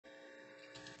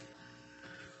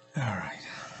All right.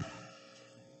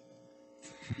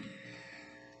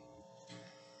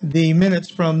 The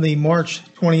minutes from the March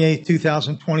 28th,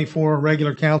 2024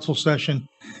 regular council session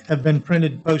have been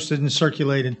printed, posted, and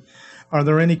circulated. Are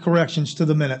there any corrections to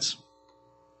the minutes?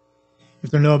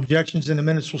 If there are no objections, then the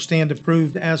minutes will stand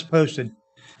approved as posted.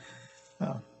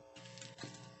 The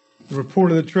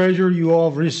report of the treasurer, you all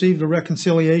have received a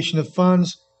reconciliation of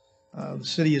funds. The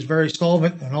city is very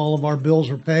solvent and all of our bills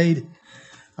are paid.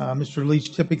 Mr.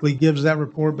 Leach typically gives that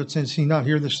report, but since he's not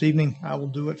here this evening, I will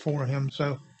do it for him.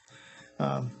 So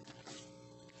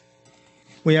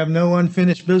we have no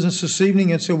unfinished business this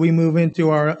evening, and so we move into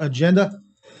our agenda.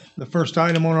 The first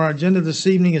item on our agenda this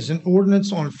evening is an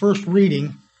ordinance on first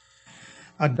reading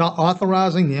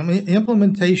authorizing the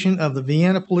implementation of the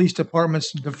Vienna Police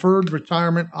Department's Deferred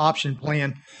Retirement Option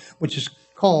Plan, which is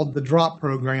called the DROP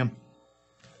program.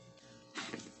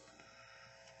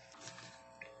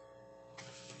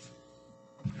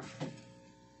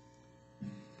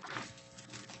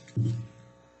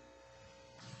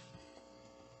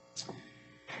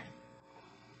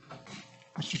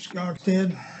 Mr.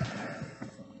 Skogstad,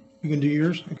 you can do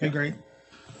yours? Okay, great.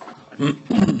 You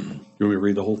want me to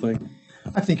read the whole thing?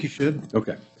 I think you should.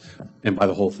 Okay. And by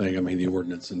the whole thing, I mean the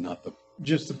ordinance and not the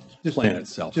plan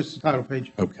itself. Just the title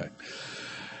page. Okay.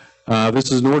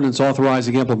 This is an ordinance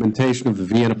authorizing implementation of the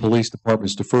Vienna Police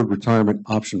Department's Deferred Retirement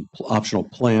Optional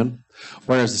Plan.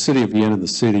 Whereas the City of Vienna and the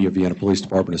City of Vienna Police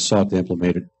Department has sought to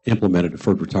implement a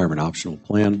Deferred Retirement Optional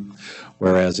Plan.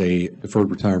 Whereas a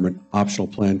Deferred Retirement Optional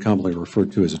Plan, commonly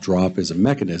referred to as a DROP, is a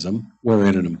mechanism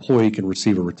wherein an employee can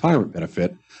receive a retirement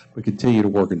benefit but continue to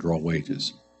work and draw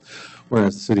wages.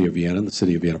 Whereas the City of Vienna and the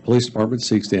City of Vienna Police Department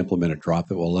seeks to implement a DROP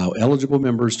that will allow eligible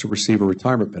members to receive a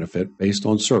retirement benefit based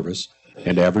on service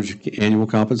and average annual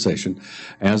compensation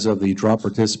as of the DROP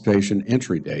participation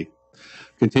entry date,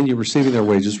 continue receiving their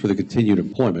wages for the continued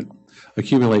employment,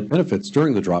 accumulate benefits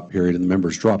during the DROP period in the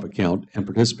member's DROP account, and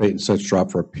participate in such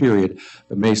DROP for a period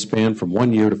that may span from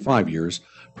 1 year to 5 years,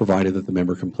 provided that the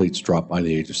member completes DROP by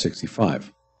the age of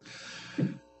 65.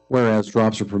 Whereas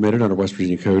drops are permitted under West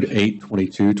Virginia Code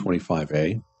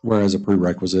 82225A, whereas a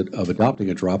prerequisite of adopting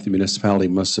a drop, the municipality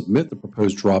must submit the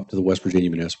proposed drop to the West Virginia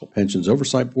Municipal Pensions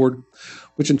Oversight Board,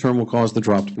 which in turn will cause the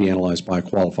drop to be analyzed by a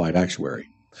qualified actuary.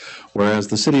 Whereas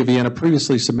the City of Vienna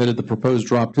previously submitted the proposed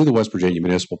drop to the West Virginia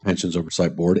Municipal Pensions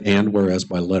Oversight Board, and whereas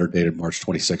by letter dated March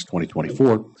 26,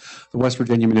 2024, the West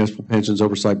Virginia Municipal Pensions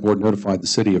Oversight Board notified the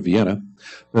City of Vienna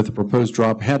that the proposed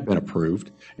drop had been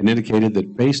approved and indicated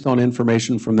that based on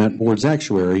information from that board's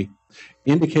actuary,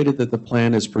 indicated that the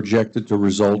plan is projected to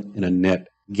result in a net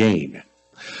gain.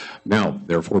 Now,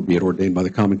 therefore, be it ordained by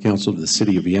the Common Council of the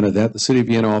City of Vienna that the City of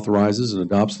Vienna authorizes and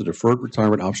adopts the Deferred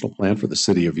Retirement Optional Plan for the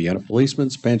City of Vienna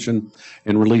Policemen's Pension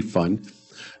and Relief Fund,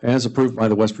 as approved by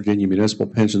the West Virginia Municipal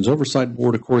Pensions Oversight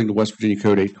Board according to West Virginia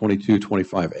Code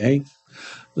 82225A.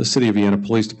 The City of Vienna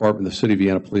Police Department and the City of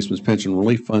Vienna Policemen's Pension and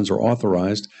Relief Funds are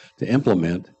authorized to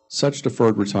implement such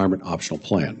Deferred Retirement Optional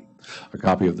Plan. A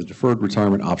copy of the Deferred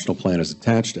Retirement Optional Plan is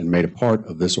attached and made a part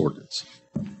of this ordinance.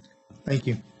 Thank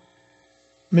you.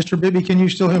 Mr. Bibby, can you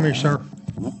still hear me, sir?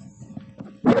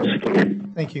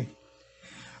 Thank you.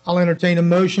 I'll entertain a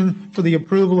motion for the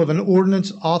approval of an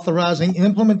ordinance authorizing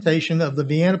implementation of the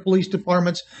Vienna Police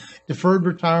Department's Deferred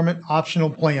Retirement Optional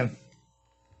Plan.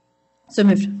 So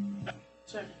moved.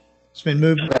 It's been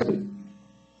moved.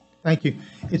 Thank you.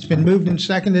 It's been moved and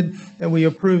seconded that we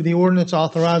approve the ordinance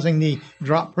authorizing the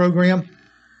DROP program.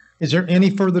 Is there any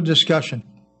further discussion?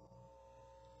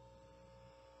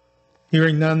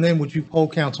 Hearing none, then, would you poll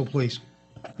council, please?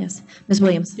 Yes. Ms.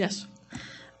 Williams? Yes.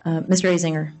 Mr.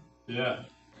 Azinger? Yeah.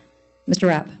 Mr.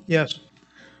 Rapp? Yes.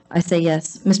 I say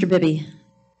yes. Mr. Bibby?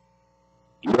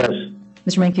 Yes.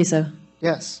 Mr. Mancuso?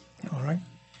 Yes. All right.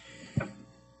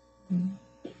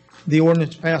 The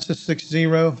ordinance passes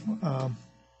 6-0.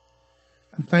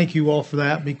 Thank you all for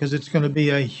that, because it's going to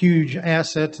be a huge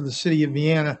asset to the City of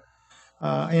Vienna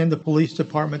and the police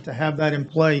department to have that in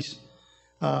place.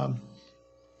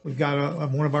 We've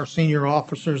got one of our senior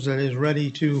officers that is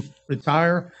ready to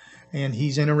retire, and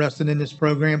he's interested in this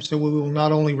program. So we will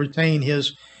not only retain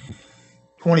his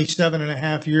 27 and a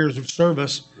half years of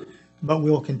service, but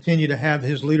we'll continue to have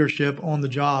his leadership on the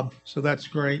job. So that's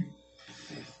great.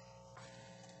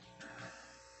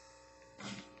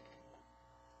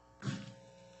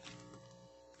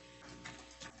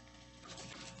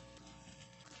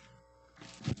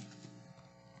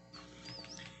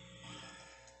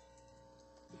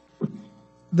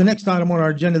 The next item on our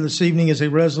agenda this evening is a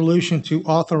resolution to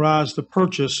authorize the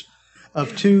purchase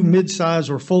of 2 mid-size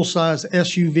or full-size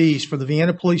SUVs for the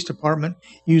Vienna Police Department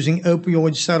using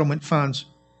opioid settlement funds.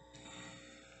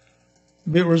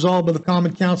 Be it resolved by the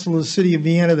Common Council of the City of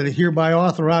Vienna that it hereby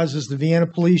authorizes the Vienna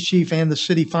Police Chief and the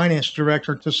City Finance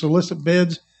Director to solicit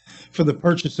bids for the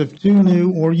purchase of 2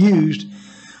 new or used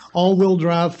all-wheel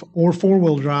drive or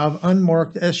four-wheel drive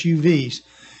unmarked SUVs.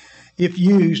 If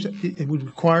used, it would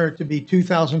require it to be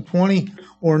 2020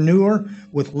 or newer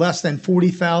with less than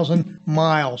 40,000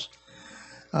 miles.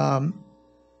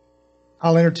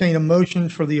 I'll entertain a motion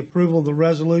for the approval of the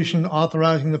resolution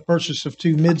authorizing the purchase of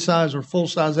 2 midsize or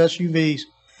full-size SUVs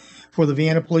for the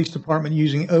Vienna Police Department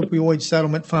using opioid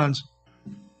settlement funds.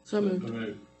 So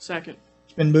moved. Second.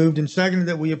 It's been moved and seconded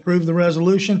that we approve the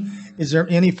resolution. Is there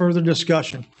any further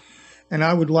discussion? And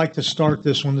I would like to start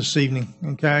this one this evening,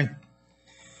 okay?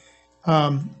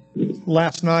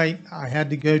 Last night, I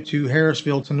had to go to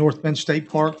Harrisville to North Bend State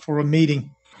Park for a meeting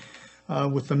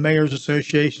with the Mayor's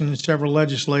Association and several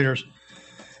legislators.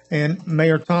 And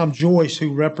Mayor Tom Joyce,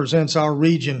 who represents our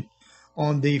region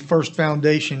on the First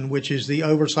Foundation, which is the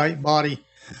oversight body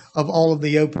of all of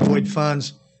the opioid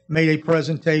funds, made a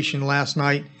presentation last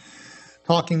night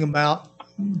talking about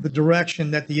the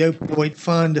direction that the opioid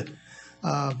fund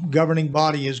governing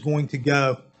body is going to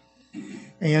go.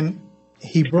 And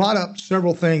he brought up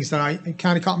several things that it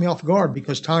kind of caught me off guard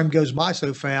because time goes by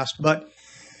so fast, but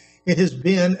it has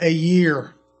been a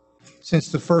year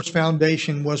since the First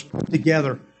Foundation was put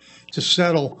together to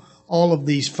settle all of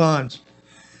these funds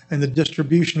and the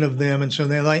distribution of them. And so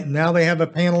now they have a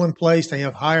panel in place. They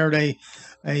have hired a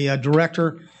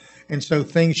director. And so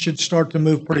things should start to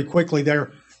move pretty quickly.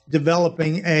 They're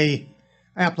developing a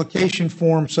application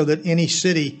form so that any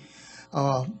city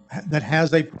that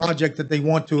has a project that they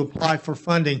want to apply for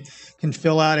funding can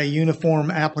fill out a uniform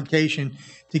application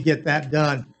to get that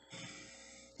done.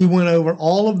 He went over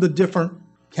all of the different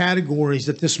categories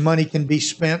that this money can be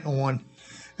spent on,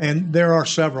 and there are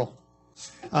several.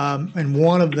 And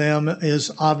one of them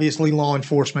is obviously law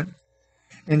enforcement.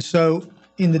 And so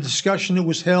in the discussion that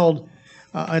was held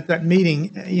at that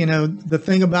meeting, you know, the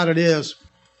thing about it is,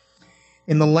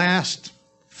 in the last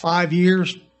 5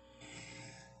 years,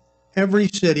 every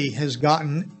city has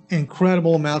gotten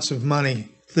incredible amounts of money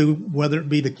through whether it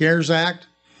be the CARES Act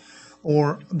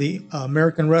or the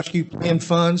American Rescue Plan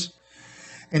funds.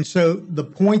 And so the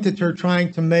point that they're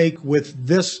trying to make with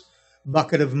this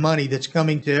bucket of money that's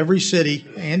coming to every city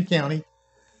and county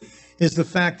is the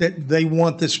fact that they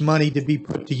want this money to be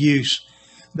put to use.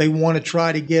 They want to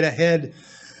try to get ahead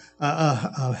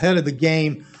of the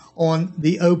game on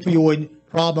the opioid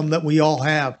problem that we all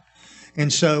have.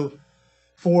 And so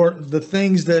for the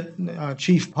things that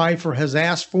Chief Pfeiffer has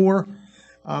asked for,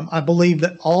 I believe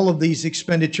that all of these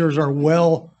expenditures are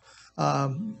well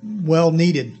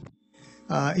needed.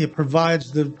 It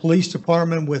provides the police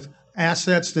department with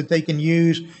assets that they can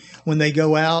use when they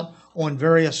go out on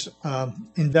various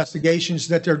investigations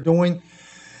that they're doing.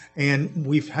 And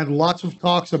we've had lots of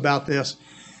talks about this.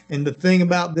 And the thing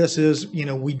about this is, you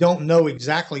know, we don't know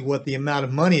exactly what the amount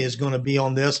of money is going to be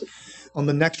on this. On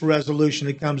the next resolution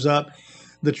that comes up,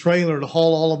 the trailer to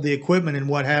haul all of the equipment and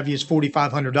what have you is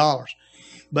 $4,500.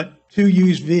 But 2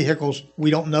 used vehicles,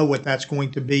 we don't know what that's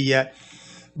going to be yet.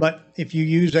 But if you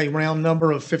use a round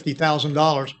number of $50,000,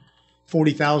 $40,000,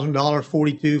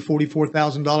 $42,000,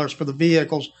 $44,000 for the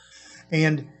vehicles,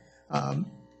 and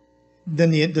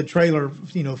then the trailer,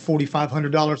 you know,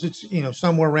 $4,500, it's, you know,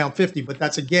 somewhere around 50, but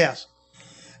that's a guess.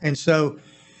 And so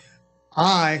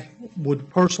I would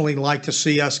personally like to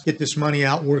see us get this money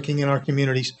out working in our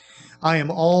communities. I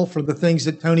am all for the things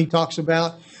that Tony talks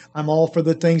about. I'm all for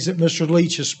the things that Mr.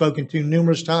 Leach has spoken to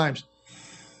numerous times.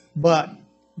 But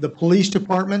the police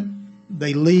department,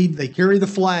 they lead, they carry the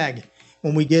flag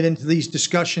when we get into these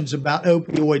discussions about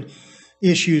opioid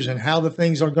issues and how the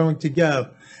things are going to go.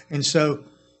 And so,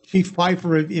 Chief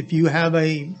Pfeiffer, if you have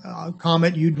a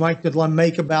comment you'd like to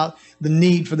make about the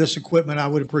need for this equipment, I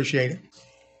would appreciate it.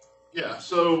 Yeah,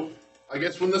 so I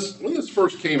guess when this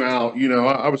first came out, you know,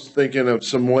 I was thinking of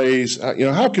some ways, you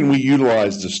know, how can we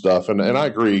utilize this stuff? And I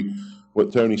agree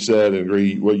what Tony said and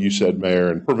agree what you said, Mayor,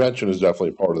 and prevention is definitely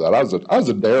a part of that. I was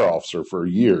a DARE officer for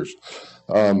years.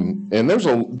 And there's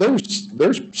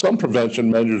some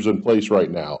prevention measures in place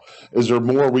right now. Is there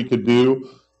more we could do?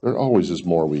 There always is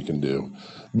more we can do.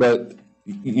 But,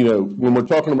 you know, when we're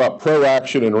talking about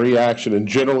proaction and reaction, and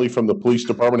generally from the police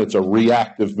department, it's a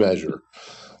reactive measure.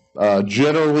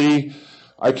 Generally,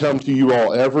 I come to you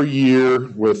all every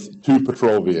year with 2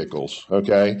 patrol vehicles,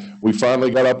 okay? We finally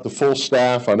got up to full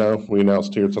staff. I know we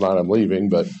announced here tonight I'm leaving,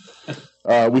 but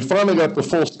we finally got the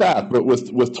full staff. But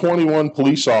with 21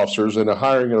 police officers and a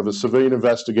hiring of a civilian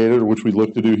investigator, which we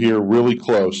look to do here really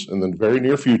close in the very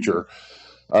near future,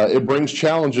 it brings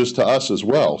challenges to us as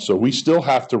well. So we still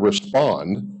have to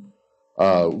respond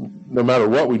no matter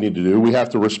what we need to do, we have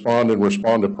to respond and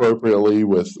respond appropriately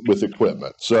with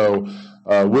equipment. So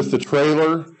with the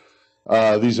trailer,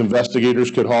 these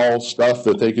investigators could haul stuff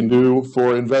that they can do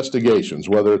for investigations,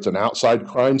 whether it's an outside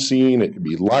crime scene, it can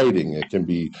be lighting, it can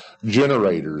be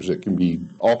generators, it can be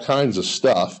all kinds of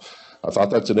stuff. I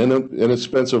thought that's an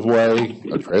inexpensive way.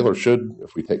 A trailer should,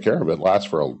 if we take care of it, last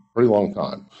for a pretty long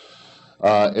time.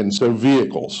 And so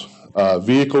vehicles.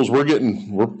 Vehicles,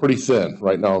 we're pretty thin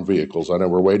right now on vehicles. I know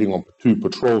we're waiting on 2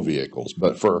 patrol vehicles,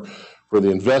 but for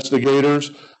the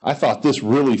investigators, I thought this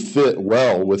really fit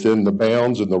well within the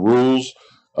bounds and the rules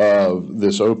of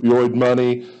this opioid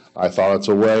money. I thought it's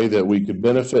a way that we could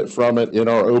benefit from it in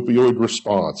our opioid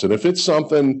response. And if it's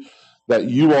something that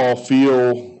you all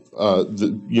feel,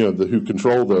 who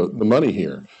control the money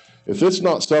here, if it's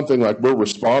not something like we're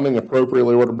responding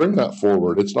appropriately, or to bring that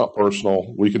forward, it's not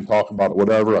personal. We can talk about it,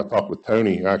 whatever. I talked with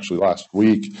Tony actually last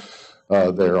week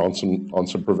there on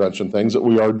some prevention things that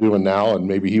we are doing now, and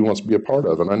maybe he wants to be a part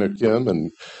of. And I know Kim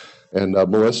and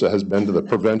Melissa has been to the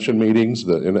prevention meetings,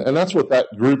 and that's what that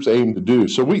group's aim to do.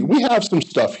 So we have some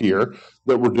stuff here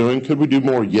that we're doing. Could we do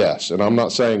more? Yes. And I'm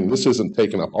not saying this isn't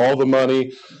taking up all the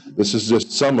money. This is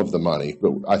just some of the money.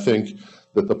 But I think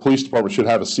that the police department should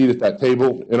have a seat at that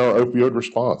table in our opioid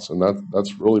response. And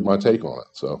that's really my take on it.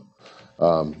 So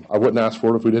I wouldn't ask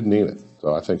for it if we didn't need it.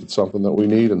 So I think it's something that we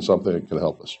need and something that can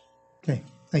help us. Okay,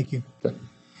 thank you. Okay.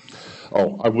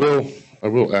 Oh, I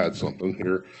will add something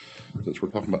here since we're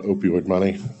talking about opioid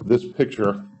money. This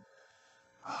picture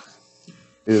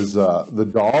is the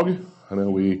dog. I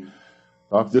know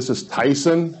this is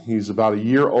Tyson. He's about a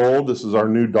year old. This is our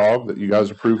new dog that you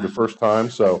guys approved the first time.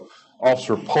 So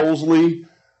Officer Polesley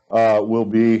will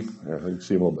be, you can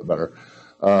see him a little bit better,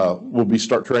 will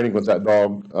start training with that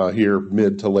dog here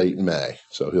mid to late May.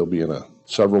 So he'll be in a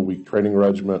several-week training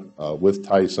regiment with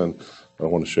Tyson. I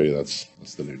want to show you that's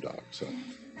the new dog.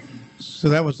 So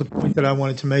that was the point that I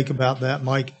wanted to make about that,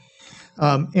 Mike.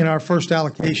 In our first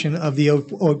allocation of the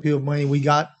opioid money, we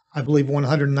got, I believe,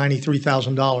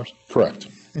 $193,000. Correct.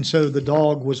 And so the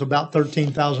dog was about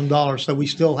 $13,000. So we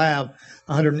still have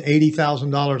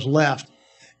 $180,000 left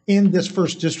in this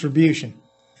first distribution.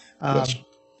 Yes.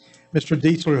 Mr.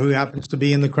 Dietzler, who happens to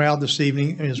be in the crowd this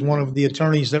evening, is one of the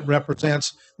attorneys that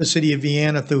represents the city of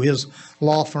Vienna through his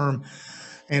law firm.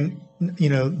 And,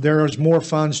 there is more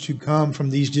funds to come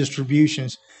from these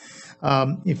distributions.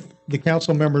 If the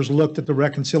council members looked at the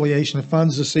reconciliation of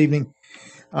funds this evening,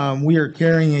 we are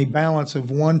carrying a balance of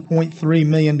 $1.3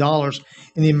 million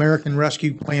in the American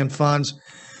Rescue Plan funds.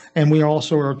 And we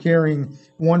also are carrying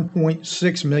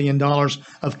 $1.6 million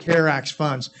of CARE Act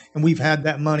funds. And we've had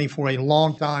that money for a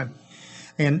long time.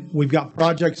 And we've got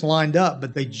projects lined up,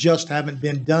 but they just haven't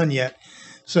been done yet.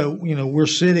 So, we're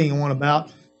sitting on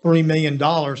about $3 million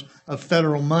of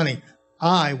federal money.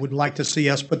 I would like to see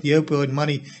us put the opioid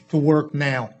money to work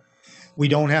now. We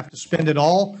don't have to spend it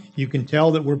all. You can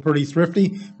tell that we're pretty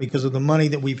thrifty because of the money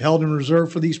that we've held in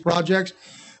reserve for these projects.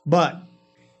 But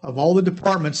of all the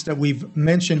departments that we've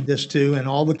mentioned this to and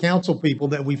all the council people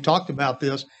that we've talked about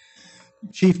this,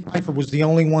 Chief Pfeiffer was the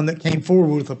only one that came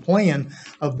forward with a plan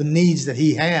of the needs that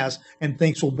he has and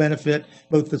thinks will benefit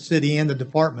both the city and the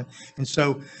department. And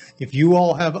so if you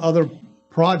all have other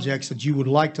projects that you would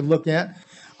like to look at,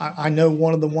 I know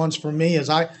one of the ones for me is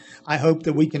I hope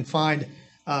that we can find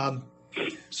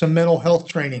some mental health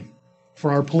training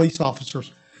for our police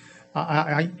officers.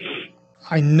 I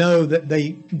know that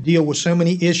they deal with so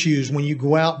many issues when you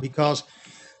go out because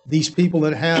these people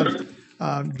that have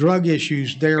drug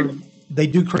issues, they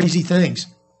do crazy things.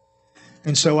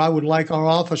 And so I would like our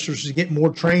officers to get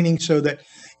more training so that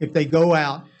if they go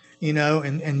out,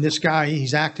 and this guy,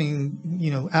 he's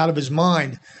acting, out of his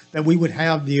mind, that we would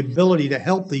have the ability to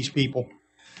help these people.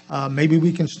 Maybe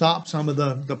we can stop some of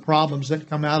the problems that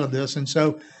come out of this. And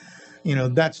so,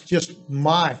 that's just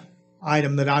my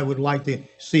item that I would like to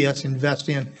see us invest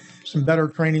in, some better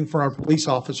training for our police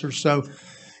officers. So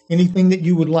anything that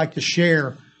you would like to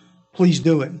share, please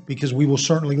do it, because we will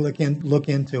certainly look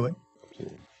into it.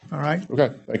 All right?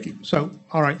 Okay, thank you. So,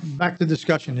 all right, back to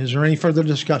discussion. Is there any further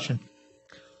discussion?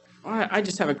 I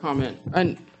just have a comment,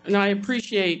 and I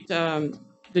appreciate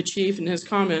the chief and his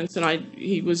comments, and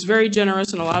he was very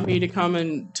generous and allowed me to come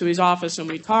into his office, and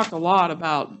we talked a lot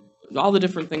about all the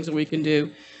different things that we can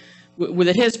do,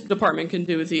 that his department can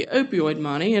do with the opioid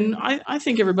money, and I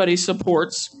think everybody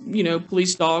supports,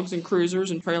 police dogs and cruisers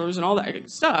and trailers and all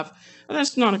that stuff, and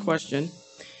that's not a question.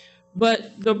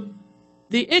 But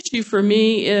The issue for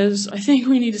me is I think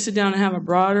we need to sit down and have a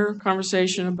broader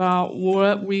conversation about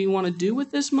what we want to do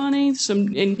with this money,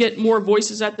 and get more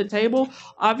voices at the table.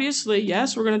 Obviously,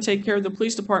 yes, we're going to take care of the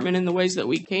police department in the ways that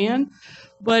we can,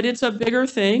 but it's a bigger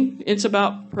thing. It's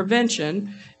about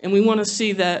prevention, and we want to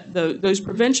see that those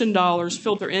prevention dollars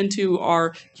filter into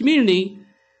our community,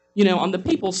 on the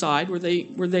people side where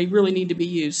they really need to be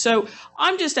used. So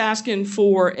I'm just asking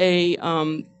for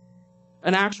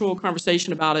an actual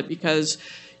conversation about it, because,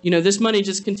 this money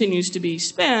just continues to be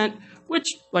spent, which,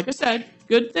 like I said,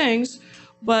 good things.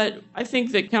 But I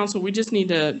think that council, we just need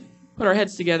to put our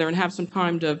heads together and have some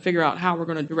time to figure out how we're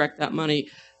going to direct that money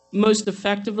most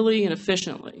effectively and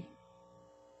efficiently.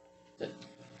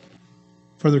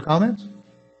 Further comments?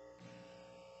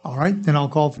 All right, then I'll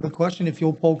call for the question. If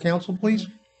you'll poll council, please.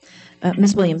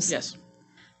 Ms. Williams? Yes.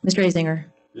 Mr. Azinger?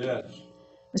 Yes.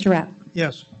 Mr. Rapp?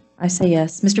 Yes. I say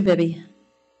yes. Mr. Bibby?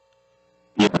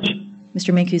 Yes.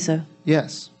 Mr. Mancuso?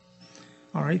 Yes.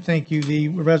 All right, thank you. The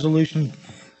resolution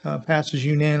passes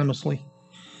unanimously.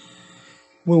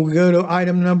 We'll go to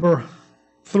item number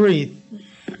 3.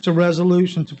 It's a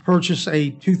resolution to purchase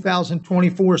a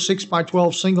 2024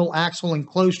 6x12 single axle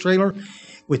enclosed trailer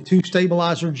with 2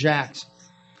 stabilizer jacks.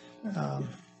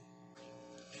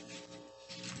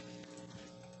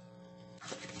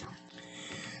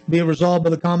 Be it resolved by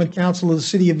the Common Council of the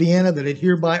City of Vienna that it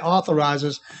hereby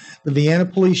authorizes the Vienna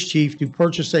Police Chief to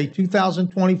purchase a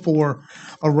 2024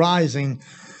 Arising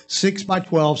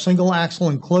 6x12 single axle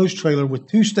enclosed trailer with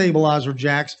 2 stabilizer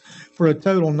jacks for a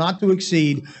total not to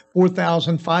exceed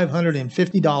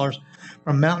 $4,550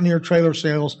 from Mountaineer Trailer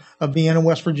Sales of Vienna,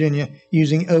 West Virginia,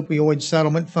 using opioid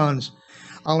settlement funds.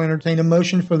 I'll entertain a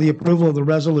motion for the approval of the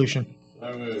resolution.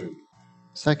 So moved.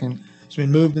 Second. It's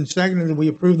been moved and seconded that we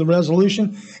approve the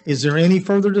resolution. Is there any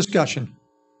further discussion?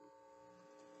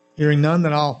 Hearing none,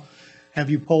 then I'll have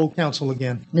you poll council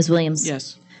again. Ms. Williams?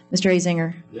 Yes. Mr.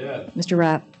 Azinger? Yes. Mr.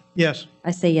 Rapp? Yes.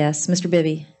 I say yes. Mr.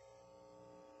 Bibby?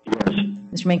 Yes.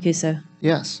 Mr. Mancuso?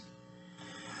 Yes.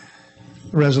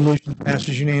 The resolution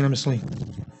passes unanimously.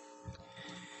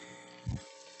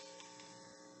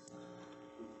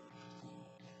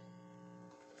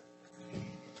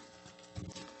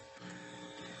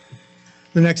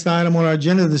 The next item on our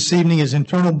agenda this evening is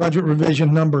internal budget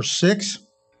revision number 6.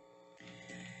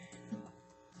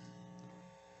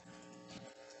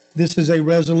 This is a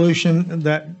resolution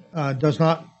that does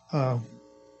not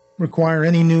require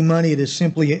any new money. It is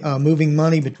simply moving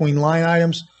money between line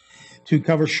items to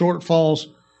cover shortfalls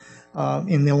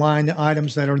in the line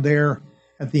items that are there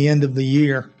at the end of the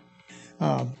year.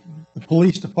 The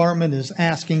police department is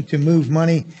asking to move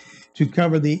money to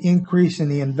cover the increase in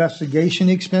the investigation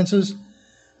expenses.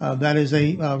 That is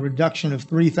a reduction of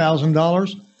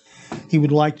 $3,000. He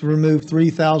would like to remove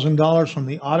 $3,000 from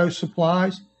the auto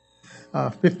supplies,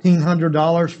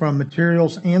 $1,500 from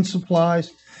materials and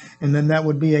supplies, and then that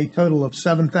would be a total of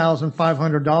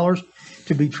 $7,500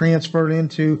 to be transferred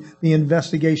into the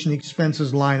investigation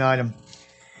expenses line item.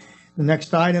 The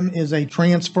next item is a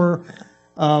transfer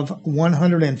of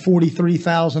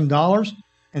 $143,000,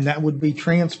 and that would be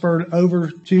transferred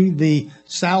over to the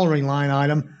salary line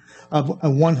item of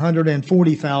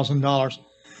 $140,000.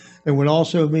 There would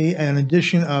also be an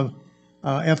addition of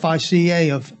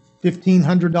FICA of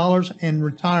 $1,500 and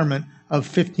retirement of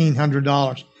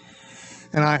 $1,500.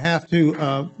 And I have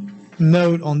to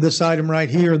note on this item right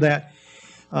here that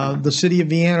the City of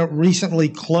Vienna recently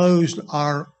closed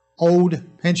our old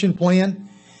pension plan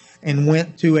and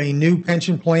went to a new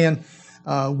pension plan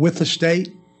with the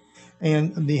state.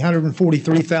 And the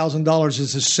 $143,000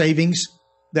 is a savings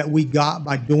that we got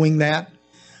by doing that.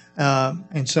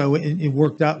 And so it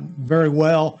worked out very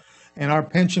well. And our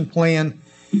pension plan,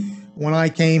 when I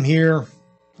came here,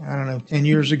 10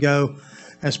 years ago,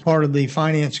 as part of the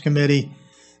finance committee,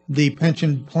 the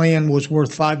pension plan was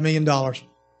worth $5 million.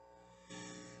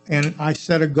 And I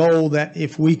set a goal that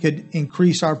if we could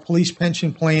increase our police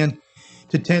pension plan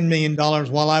to $10 million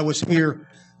while I was here,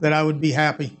 that I would be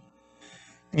happy.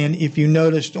 And if you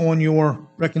noticed on your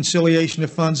reconciliation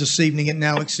of funds this evening, it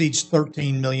now exceeds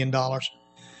 $13 million.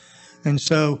 And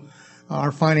so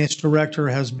our finance director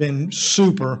has been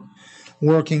super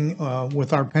working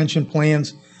with our pension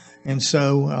plans. And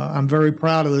so I'm very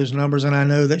proud of those numbers, and I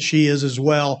know that she is as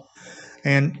well.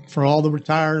 And for all the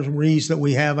retirees that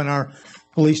we have in our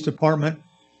police department,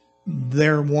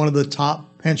 they're one of the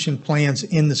top pension plans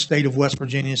in the state of West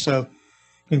Virginia. So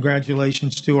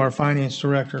congratulations to our finance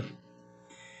director.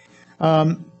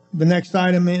 The next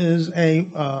item is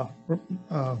a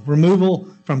removal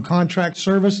from contract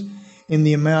service in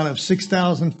the amount of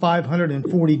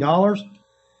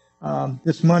 $6,540.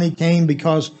 This money came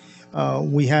because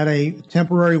We had a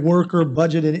temporary worker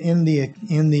budgeted in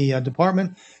the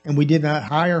department, and we did not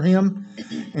hire him.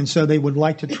 And so they would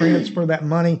like to transfer that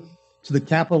money to the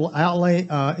capital outlay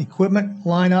equipment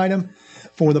line item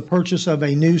for the purchase of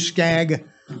a new Skag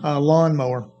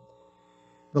lawnmower.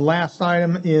 The last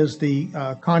item is the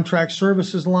contract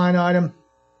services line item,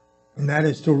 and that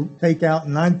is to take out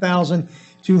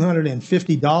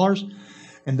 $9,250.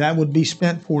 And that would be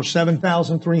spent for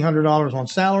 $7,300 on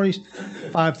salaries,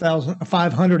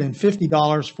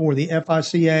 $550 for the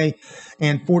FICA,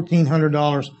 and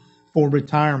 $1,400 for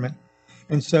retirement.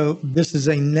 And so this is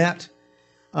a net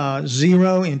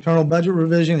zero internal budget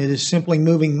revision. It is simply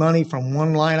moving money from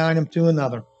one line item to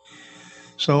another.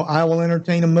 So I will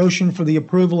entertain a motion for the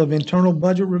approval of internal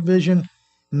budget revision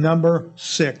number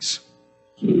 6.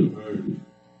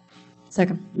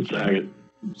 Second. Second.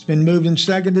 It's been moved and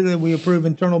seconded that we approve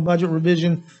internal budget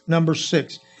revision number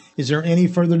 6. Is there any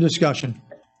further discussion?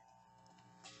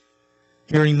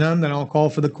 Hearing none, then I'll call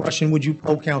for the question. Would you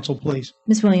poll council, please?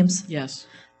 Ms. Williams? Yes.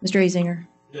 Mr. Azinger?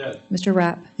 Yes. Mr.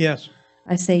 Rapp? Yes.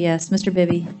 I say yes. Mr.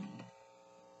 Bibby?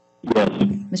 Yes.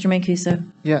 Mr. Mancuso?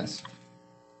 Yes.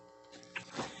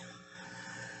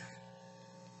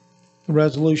 The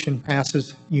resolution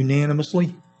passes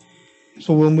unanimously.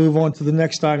 So we'll move on to the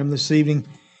next item this evening.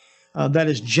 That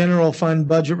is general fund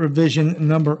budget revision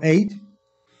number 8.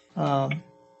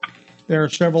 There are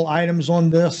several items on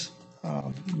this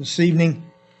evening.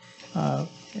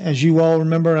 As you all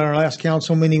remember, at our last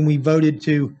council meeting, we voted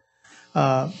to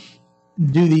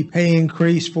do the pay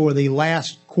increase for the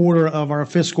last quarter of our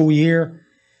fiscal year.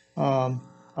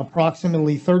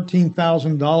 Approximately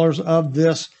 $13,000 of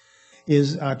this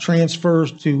is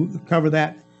transfers to cover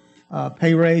that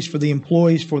pay raise for the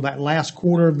employees for that last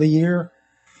quarter of the year.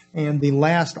 And the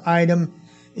last item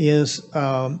is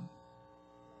a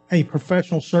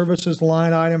professional services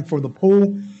line item for the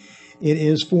pool. It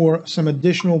is for some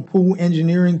additional pool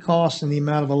engineering costs in the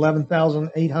amount of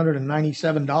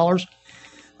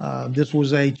 $11,897. This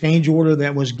was a change order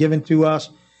that was given to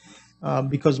us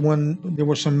because when there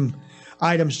were some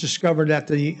items discovered at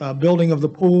the building of the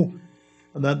pool,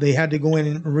 that they had to go in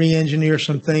and re-engineer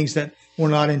some things that were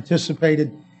not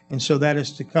anticipated. And so that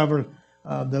is to cover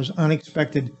those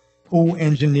unexpected pool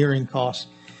engineering costs.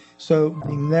 So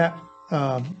the net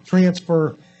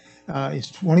transfer is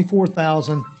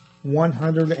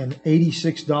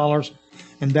 $24,186,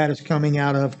 and that is coming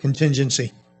out of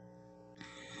contingency.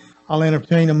 I'll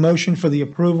entertain a motion for the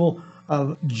approval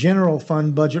of general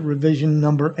fund budget revision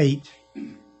number 8.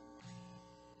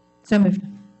 So moved.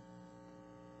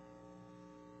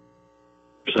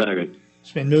 Second.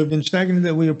 It's been moved and seconded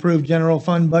that we approve general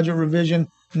fund budget revision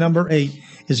number 8.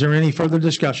 Is there any further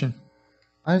discussion?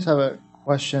 I just have a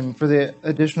question for the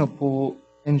additional pool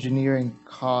engineering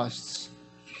costs.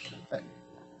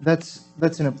 That's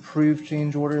an approved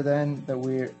change order then that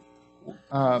we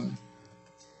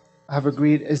have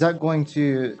agreed. Is that going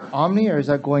to Omni or is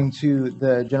that going to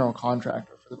the general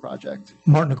contractor for the project?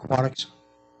 Martin Aquatics.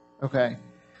 Okay.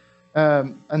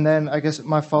 And then I guess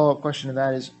my follow-up question to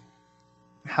that is,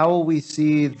 how will we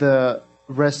see the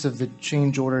rest of the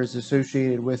change orders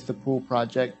associated with the pool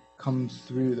project come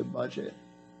through the budget?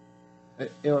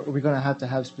 Are we going to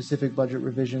have specific budget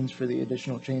revisions for the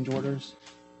additional change orders?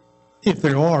 If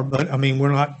there are, but I mean,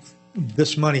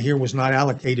 this money here was not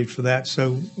allocated for that,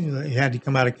 so it had to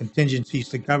come out of contingencies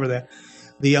to cover that.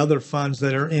 The other funds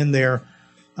that are in there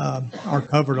are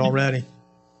covered already.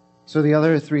 So the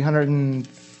other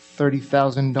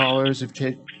 $330,000 of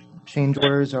change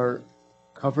orders are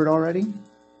covered already?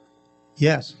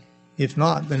 Yes. If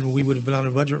not, then we would have done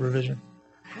a budget revision.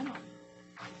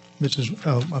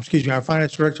 Our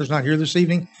finance director is not here this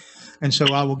evening, and so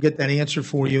I will get that answer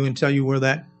for you and tell you where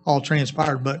that all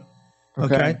transpired, but,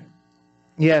 okay?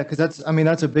 Yeah, because that's a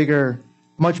much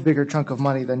bigger chunk of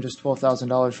money than just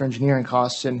 $12,000 for engineering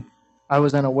costs, and I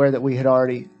was unaware that we had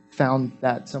already found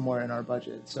that somewhere in our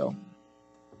budget, so,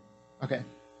 okay.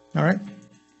 All right.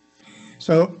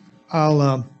 So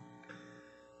I'll,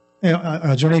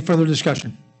 is there any further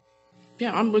discussion?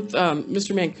 Yeah, I'm with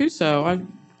Mr. Mancuso.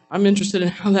 I'm interested in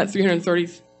how that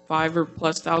 $335,000 or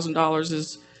plus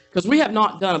is, because we have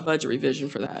not done a budget revision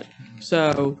for that.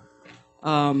 So,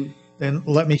 Then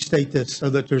let me state this so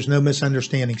that there's no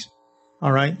misunderstandings.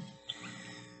 All right?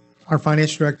 Our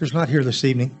finance director is not here this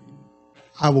evening.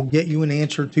 I will get you an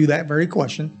answer to that very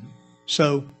question.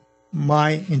 So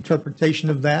my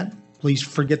interpretation of that, please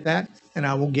forget that, and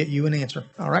I will get you an answer.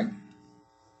 All right?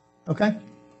 Okay?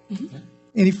 Mm-hmm.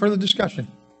 Any further discussion?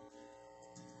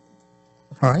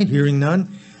 All right, hearing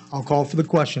none, I'll call for the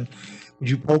question. Would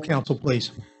you poll council,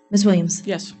 please? Ms. Williams?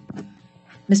 yes.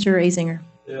 Mr. Azinger?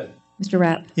 Yes. Mr.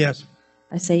 Rapp? Yes.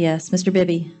 I say yes. Mr.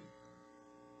 Bibby?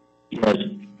 Yes.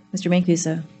 Mr.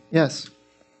 Mancuso? Yes.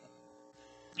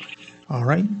 All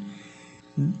right.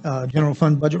 General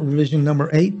Fund Budget Revision Number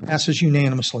 8 passes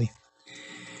unanimously.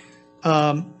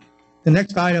 The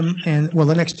next item,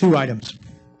 the next two items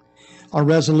are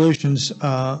resolutions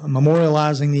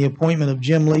memorializing the appointment of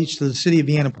Jim Leach to the City of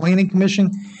Vienna Planning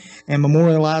Commission and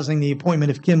memorializing the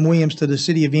appointment of Kim Williams to the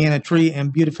City of Vienna Tree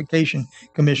and Beautification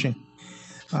Commission.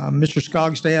 Mr.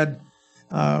 Skogstad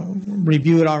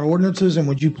reviewed our ordinances, and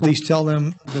would you please tell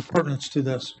them the pertinence to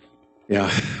this? Yeah,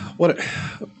 what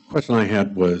question I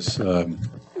had was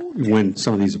when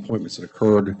some of these appointments had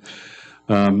occurred,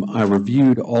 I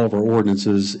reviewed all of our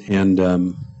ordinances, and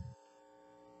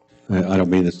I don't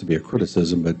mean this to be a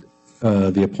criticism, but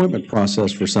the appointment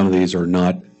process for some of these they're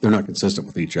not consistent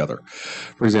with each other.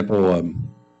 For example,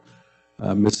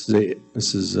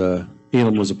 Mrs.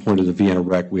 Elam was appointed to Vienna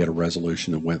Rec. We had a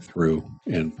resolution that went through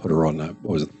and put her on the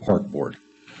park board.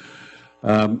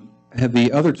 Had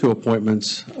the other two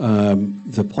appointments,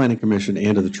 the Planning Commission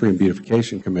and to the Tree and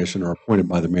Beautification Commission are appointed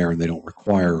by the mayor, and they don't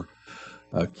require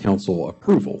council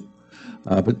approval.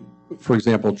 But for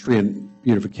example, Tree and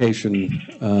Beautification,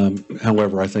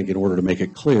 however, I think in order to make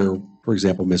it clear, for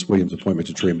example, Ms. Williams' appointment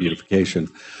to Tree and Beautification,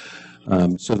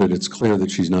 so that it's clear that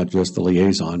she's not just the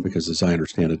liaison, because as I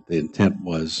understand it, the intent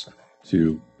was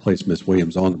to place Ms.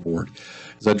 Williams on the board,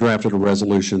 is I drafted a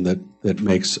resolution that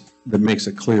makes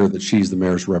it clear that she's the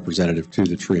mayor's representative to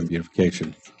the Tree and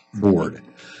Beautification Board.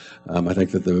 I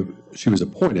think that she was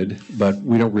appointed, but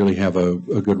we don't really have a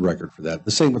good record for that.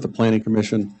 The same with the Planning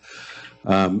Commission.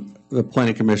 The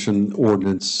Planning Commission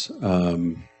ordinance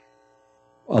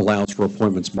allows for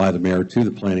appointments by the mayor to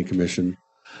the Planning Commission,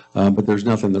 but there's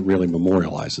nothing that really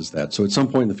memorializes that. So at some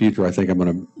point in the future, I think I'm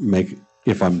going to make,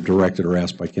 if I'm directed or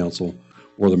asked by council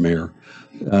or the mayor,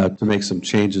 to make some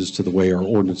changes to the way our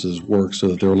ordinances work so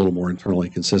that they're a little more internally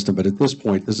consistent. But at this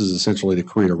point, this is essentially to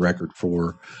create a record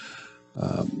for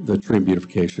the Tree and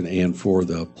Beautification and for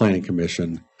the Planning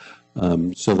Commission,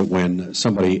 so that when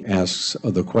somebody asks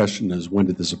the question is, when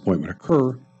did this appointment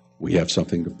occur, we have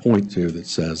something to point to that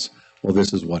says, well,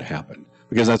 this is what happened.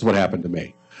 Because that's what happened to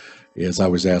me. Is I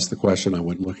was asked the question, I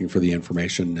went looking for the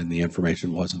information, and the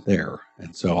information wasn't there.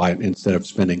 And so instead of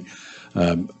spending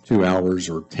 2 hours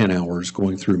or 10 hours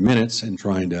going through minutes and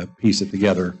trying to piece it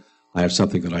together, I have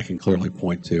something that I can clearly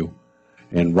point to.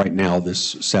 And right now,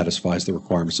 this satisfies the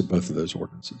requirements of both of those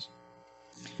ordinances.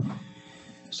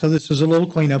 So this is a little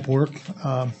cleanup work,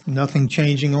 nothing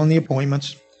changing on the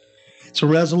appointments. It's a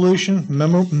resolution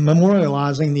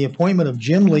memorializing the appointment of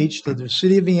Jim Leach to the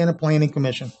City of Vienna Planning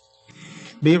Commission.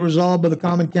 Be it resolved by the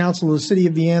Common Council of the City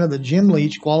of Vienna that Jim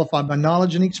Leach, qualified by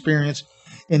knowledge and experience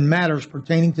in matters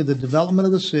pertaining to the development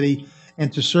of the city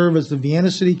and to serve as the Vienna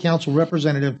City Council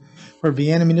representative for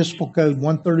Vienna Municipal Code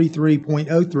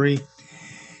 133.03,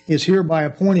 is hereby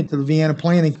appointed to the Vienna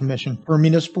Planning Commission. Per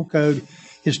municipal code,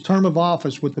 his term of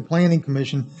office with the Planning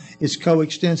Commission is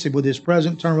coextensive with his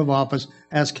present term of office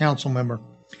as council member.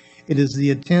 It is the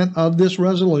intent of this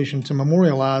resolution to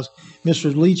memorialize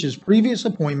Mr. Leach's previous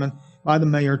appointment by the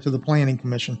mayor to the Planning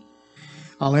Commission.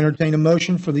 I'll entertain a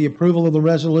motion for the approval of the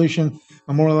resolution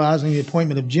memorializing the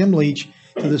appointment of Jim Leach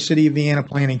to the City of Vienna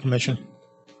Planning Commission.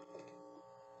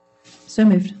 So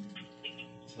moved.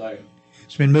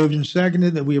 It's been moved and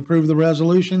seconded that we approve the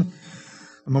resolution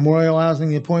memorializing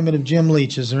the appointment of Jim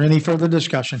Leach. Is there any further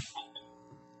discussion?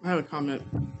 I have a comment.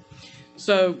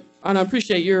 So, and I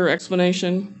appreciate your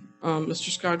explanation, Mr.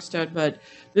 Skogstad, but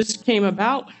this came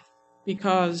about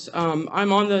because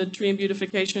I'm on the Tree and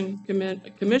Beautification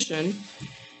Commission,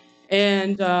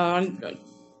 and I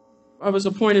was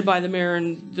appointed by the mayor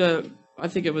in I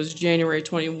think it was January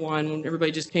 21 when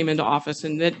everybody just came into office,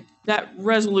 and that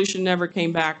resolution never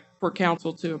came back for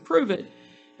council to approve it.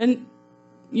 And,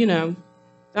 you know,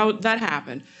 that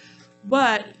happened.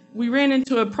 But we ran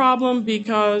into a problem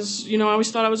because, you know, I always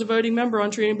thought I was a voting member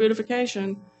on Tree and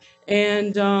Beautification.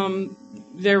 And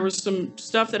there was some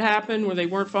stuff that happened where they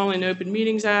weren't following the Open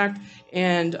Meetings Act.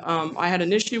 And I had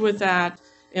an issue with that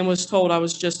and was told I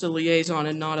was just a liaison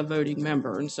and not a voting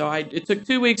member. And so it took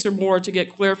 2 weeks or more to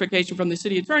get clarification from the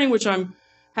city attorney, which I'm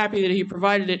happy that he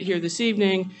provided it here this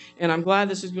evening. And I'm glad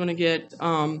this is going to get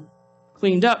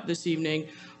cleaned up this evening.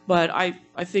 But I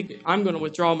think I'm going to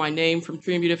withdraw my name from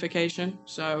Tree and Beautification.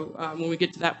 So when we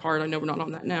get to that part, I know we're not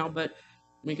on that now, but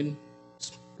we can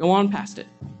go on past it.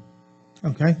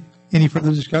 Okay. Any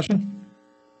further discussion?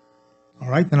 All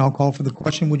right, then I'll call for the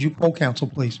question. Would you poll council,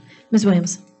 please? Ms.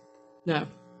 Williams? No.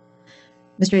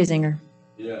 Mr. Azinger?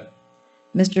 Yeah.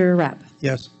 Mr. Rapp?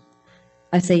 Yes.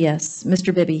 I say yes.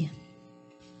 Mr. Bibby?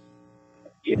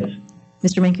 Yes.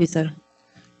 Mr. Mancuso?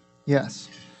 Yes.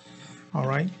 All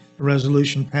right, the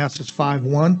resolution passes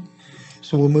 5-1.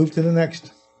 So we'll move to the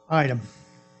next item.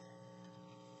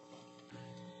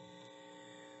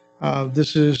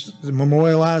 This is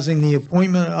memorializing the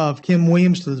appointment of Kim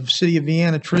Williams to the City of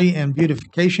Vienna Tree and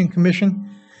Beautification Commission.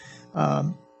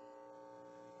 I'm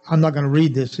not going to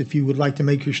read this. If you would like to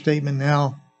make your statement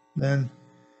now, then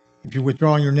if you're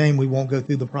withdrawing your name, we won't go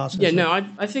through the process. Yeah, no,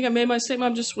 I think I made my statement.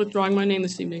 I'm just withdrawing my name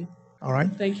this evening. All right.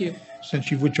 Thank you. Since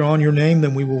you've withdrawn your name,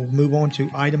 then we will move on to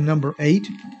item number 8.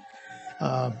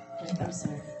 I'm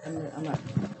sorry. I'm not.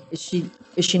 Is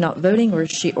she not voting, or is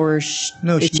she No, is she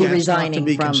she asked not to resigning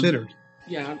be from? considered.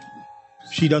 Yeah,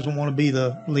 She doesn't want to be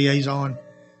the liaison,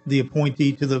 the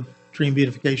appointee to the tree and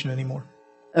beautification anymore.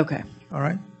 Okay. All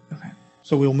right? Okay.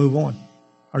 So we'll move on.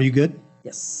 Are you good?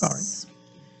 Yes.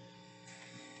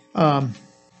 All right.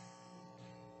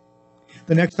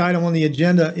 The next item on the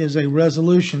agenda is a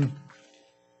resolution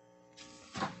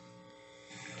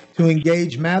to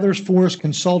engage Mathers Forest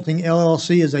Consulting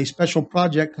LLC as a special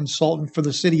project consultant for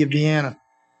the city of Vienna.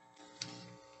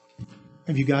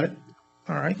 Have you got it?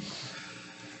 All right.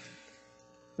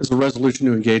 As a resolution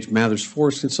to engage Mathers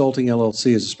Forest Consulting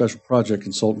LLC as a special project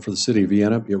consultant for the City of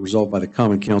Vienna, be it resolved by the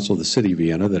Common Council of the City of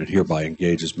Vienna that it hereby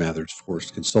engages Mathers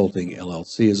Forest Consulting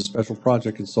LLC as a special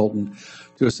project consultant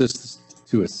to assist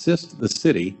the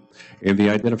city in the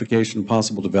identification and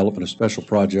possible development of special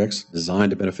projects designed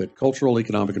to benefit cultural,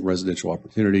 economic, and residential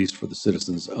opportunities for the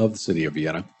citizens of the City of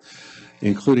Vienna,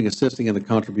 including assisting in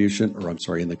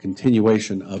the in the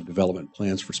continuation of development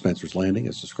plans for Spencer's Landing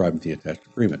as described in the attached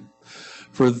agreement.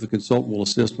 Further, the consultant will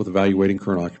assist with evaluating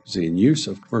current occupancy and use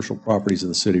of commercial properties in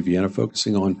the City of Vienna,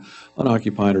 focusing on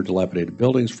unoccupied or dilapidated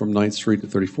buildings from 9th Street to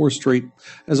 34th Street,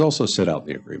 as also set out in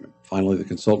the agreement. Finally, the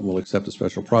consultant will accept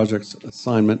special projects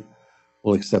assignments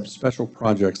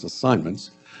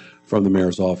from the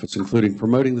mayor's office, including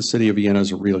promoting the City of Vienna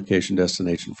as a relocation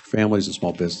destination for families and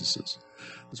small businesses.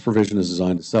 This provision is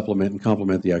designed to supplement and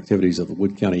complement the activities of the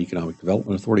Wood County Economic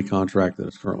Development Authority contract that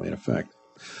is currently in effect.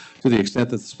 To the extent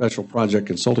that the special project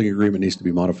consulting agreement needs to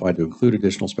be modified to include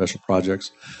additional special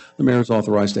projects, the mayor is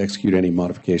authorized to execute any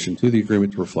modification to the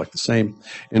agreement to reflect the same.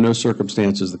 In no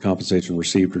circumstances the compensation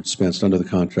received or dispensed under the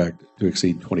contract to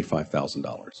exceed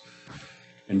 $25,000.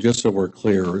 And just so we're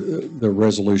clear, the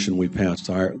resolution we passed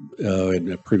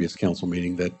in a previous council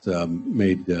meeting that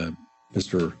made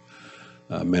Mr.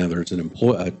 Mathers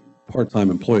a part-time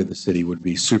employee of the city would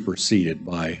be superseded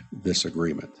by this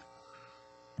agreement.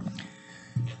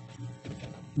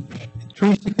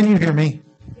 Teresa, can you hear me?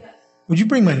 Yes. Would you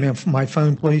bring my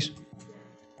phone, please?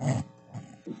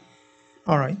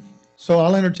 All right. So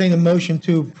I'll entertain a motion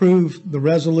to approve the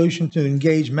resolution to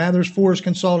engage Mathers Forest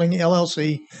Consulting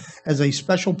LLC as a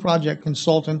special project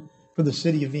consultant for the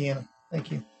city of Vienna.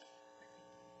 Thank you.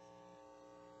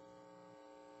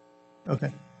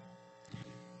 Okay.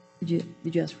 Did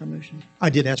you ask for a motion? I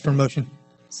did ask for a motion.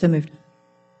 So moved.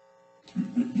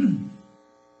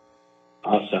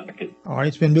 I'll second. All right,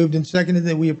 it's been moved and seconded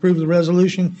that we approve the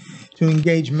resolution to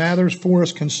engage Mathers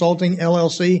Forest Consulting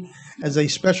LLC as a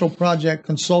special project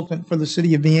consultant for the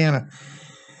city of Vienna.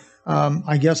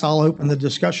 I guess I'll open the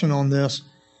discussion on this.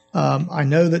 I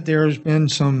know that there's been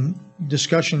some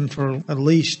discussion for at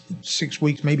least 6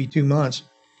 weeks, maybe 2 months.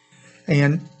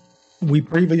 And we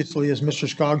previously, as Mr.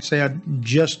 Skog said,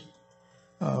 just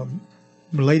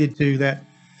related to that,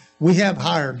 we have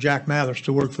hired Jack Mathers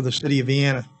to work for the city of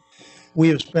Vienna. We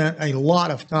have spent a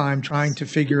lot of time trying to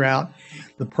figure out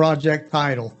the project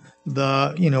title,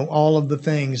 all of the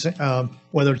things,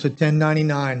 whether it's a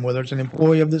 1099, whether it's an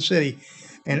employee of the city.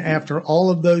 And after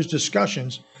all of those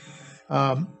discussions,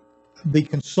 the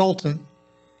consultant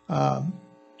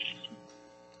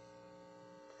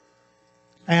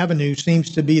avenue seems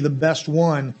to be the best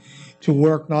one to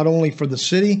work not only for the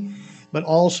city, but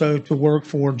also to work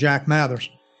for Jack Mathers.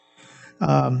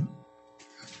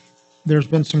 There's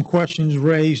been some questions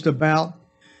raised about,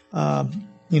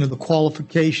 the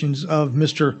qualifications of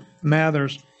Mr.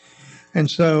 Mathers. And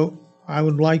so I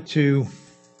would like to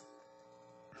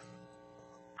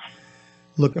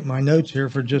look at my notes here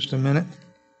for just a minute.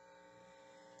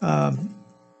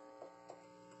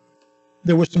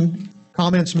 There were some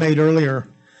comments made earlier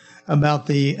about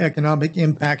the economic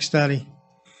impact study.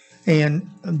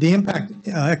 And the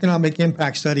economic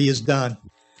impact study is done.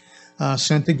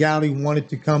 Senta Gowdy wanted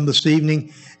to come this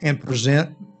evening and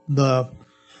present the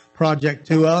project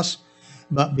to us,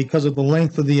 but because of the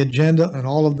length of the agenda and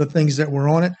all of the things that were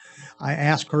on it, I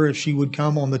asked her if she would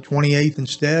come on the 28th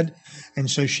instead, and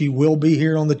so she will be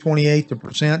here on the 28th to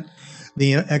present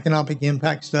the economic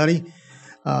impact study.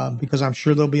 because I'm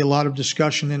sure there'll be a lot of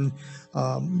discussion,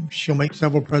 and she'll make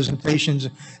several presentations,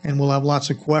 and we'll have lots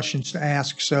of questions to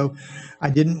ask. So I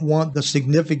didn't want the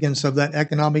significance of that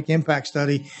economic impact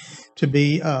study to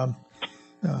be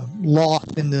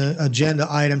lost in the agenda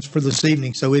items for this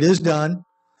evening. So it is done.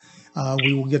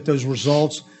 We will get those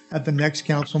results at the next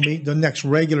council meet, the next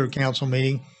regular council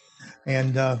meeting,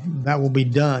 and that will be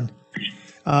done.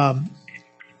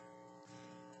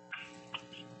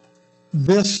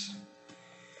 This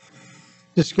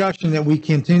discussion that we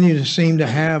continue to seem to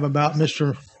have about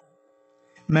Mr.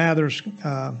 Mather's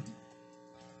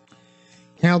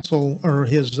counsel or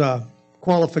his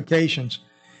qualifications.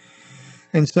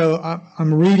 And so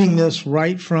I'm reading this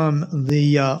right from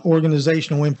the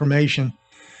organizational information.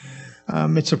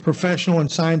 It's a professional and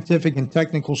scientific and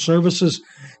technical services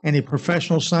and a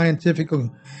professional scientific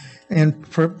and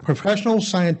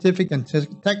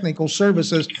technical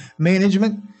services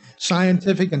management,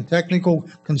 scientific and technical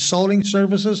consulting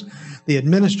services, the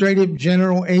administrative,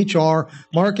 general, HR,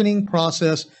 marketing,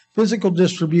 process, physical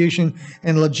distribution,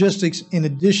 and logistics, in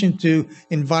addition to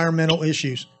environmental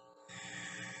issues.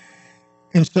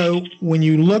 And so when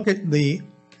you look at the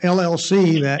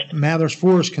LLC that Mathers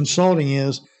Forest Consulting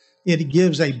is, it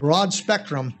gives a broad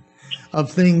spectrum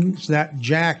of things that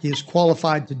Jack is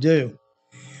qualified to do.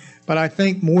 But I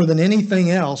think more than anything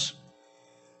else,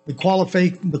 the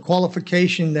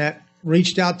qualification that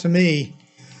reached out to me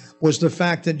was the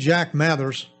fact that Jack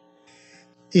Mathers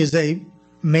is a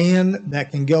man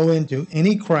that can go into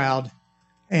any crowd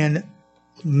and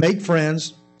make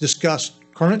friends, discuss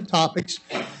current topics,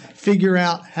 figure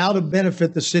out how to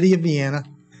benefit the city of Vienna.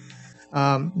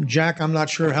 Jack, I'm not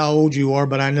sure how old you are,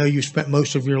 but I know you spent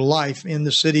most of your life in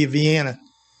the city of Vienna.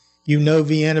 You know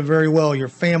Vienna very well. Your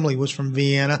family was from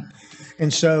Vienna.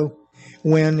 And so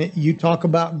when you talk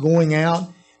about going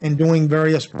out and doing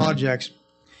various projects,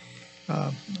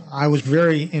 I was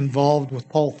very involved with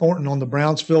Paul Thornton on the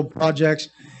Brownsfield projects.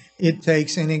 It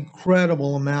takes an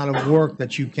incredible amount of work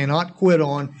that you cannot quit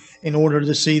on in order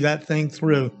to see that thing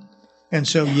through. And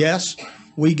so, yes,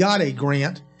 we got a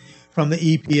grant from the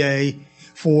EPA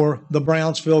for the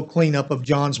Brownsville cleanup of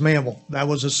Johns Manville. That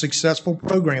was a successful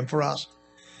program for us.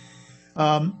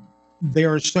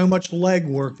 There is so much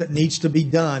legwork that needs to be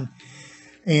done.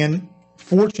 And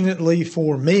fortunately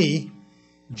for me,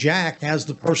 Jack has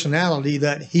the personality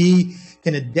that he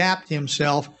can adapt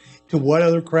himself to what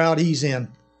other crowd he's in.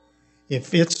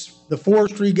 If it's the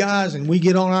forestry guys and we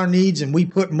get on our knees and we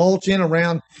put mulch in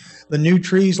around the new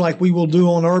trees like we will do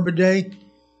on Arbor Day,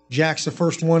 Jack's the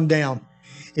first one down.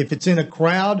 If it's in a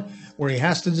crowd where he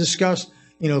has to discuss,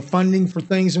 funding for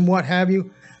things and what have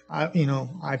you,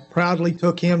 I proudly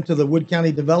took him to the Wood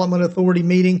County Development Authority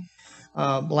meeting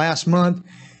last month,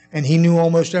 and he knew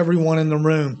almost everyone in the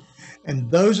room.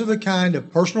 And those are the kind of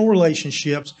personal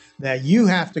relationships that you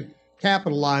have to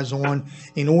capitalize on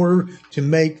in order to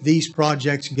make these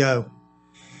projects go.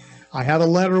 I have a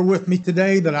letter with me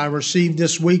today that I received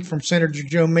this week from Senator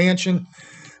Joe Manchin,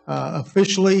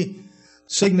 officially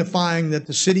signifying that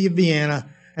the city of Vienna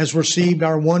has received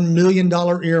our $1 million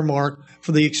earmark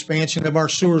for the expansion of our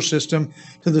sewer system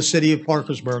to the city of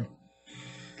Parkersburg.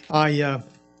 I'm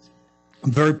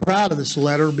very proud of this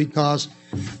letter because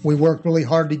we worked really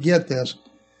hard to get this.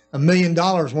 $1 million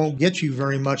won't get you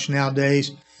very much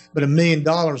nowadays, but $1 million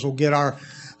will get our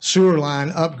sewer line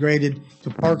upgraded to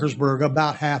Parkersburg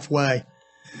about halfway.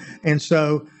 And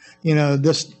so,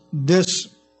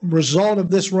 this result of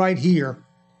this right here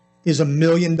is $1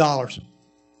 million. It's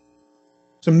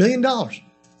 $1 million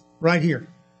right here.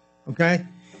 Okay.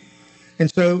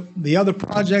 And so the other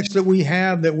projects that we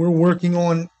have that we're working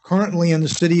on currently in the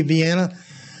city of Vienna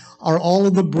are all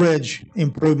of the bridge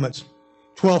improvements.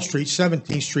 12th Street,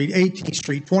 17th Street, 18th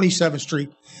Street, 27th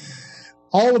Street.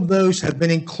 All of those have been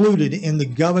included in the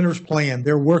governor's plan.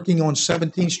 They're working on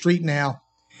 17th Street now.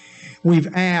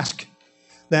 We've asked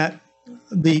that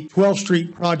the 12th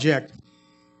Street project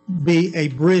be a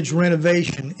bridge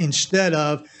renovation instead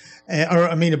of,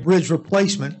 a bridge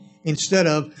replacement instead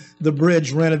of the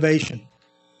bridge renovation.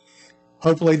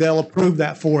 Hopefully they'll approve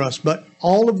that for us. But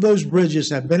all of those bridges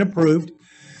have been approved.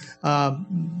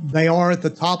 They are at the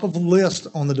top of the list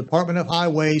on the Department of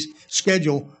Highways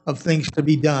schedule of things to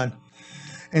be done.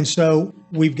 And so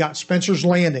we've got Spencer's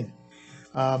Landing.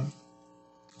 I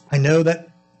know that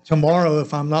tomorrow,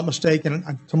 if I'm not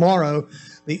mistaken, tomorrow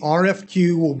the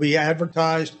RFQ will be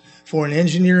advertised for an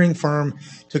engineering firm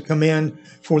to come in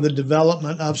for the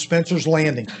development of Spencer's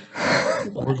Landing.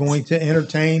 We're going to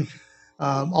entertain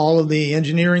all of the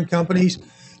engineering companies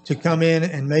to come in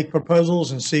and make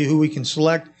proposals and see who we can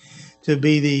select to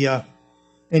be the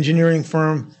engineering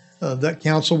firm that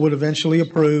council would eventually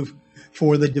approve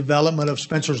for the development of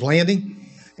Spencer's Landing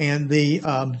and the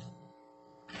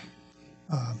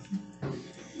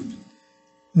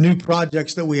new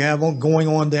projects that we have going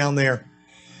on down there.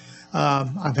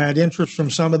 I've had interest from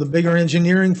some of the bigger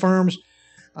engineering firms,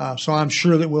 so I'm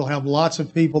sure that we'll have lots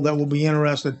of people that will be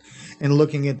interested in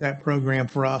looking at that program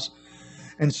for us.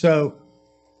 And so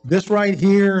this right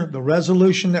here, the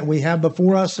resolution that we have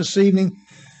before us this evening,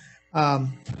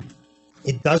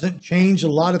 it doesn't change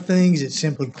a lot of things. It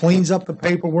simply cleans up the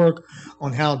paperwork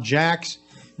on how Jack's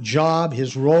job,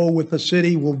 his role with the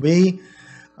city will be.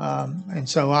 And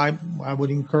so I would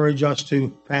encourage us to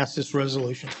pass this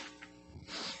resolution.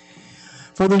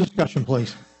 Further discussion,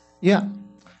 please. Yeah.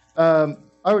 I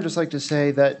would just like to say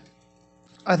that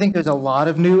I think there's a lot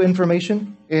of new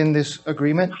information in this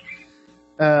agreement.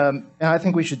 And I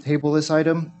think we should table this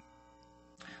item.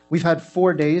 We've had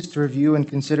 4 days to review and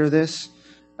consider this.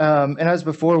 And as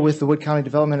before with the Wood County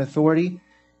Development Authority,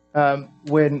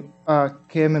 when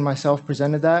Kim and myself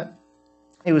presented that,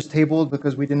 it was tabled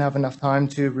because we didn't have enough time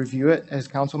to review it as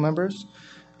council members.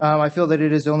 I feel that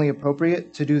it is only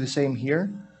appropriate to do the same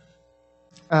here.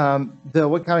 The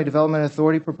Wood County Development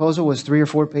Authority proposal was 3 or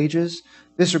 4 pages.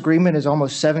 This agreement is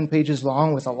almost 7 pages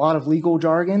long with a lot of legal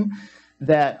jargon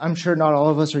that I'm sure not all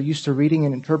of us are used to reading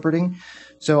and interpreting.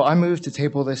 So I move to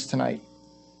table this tonight.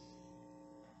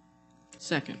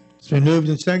 Second. It's been moved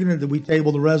and seconded that we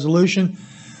table the resolution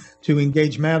to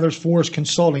engage Mathers Forest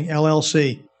Consulting,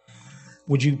 LLC.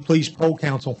 Would you please poll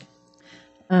council?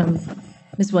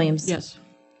 Ms. Williams? Yes.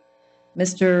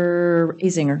 Mr.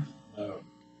 Easinger? No.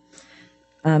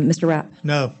 Mr. Rapp?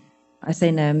 No. I say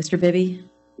no. Mr. Bibby?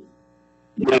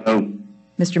 No.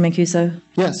 Mr. Mancuso?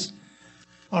 Yes.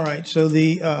 All right, so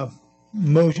the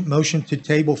motion to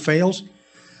table fails.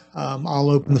 I'll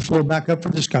open the floor back up for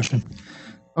discussion.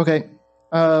 Okay.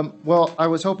 Well, I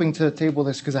was hoping to table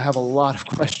this because I have a lot of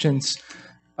questions.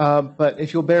 But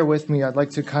if you'll bear with me, I'd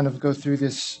like to kind of go through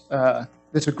this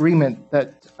this agreement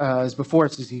that is before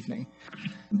us this evening.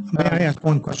 May I ask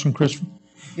one question, Chris?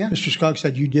 Yeah. Mr. Scogg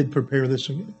said you did prepare this.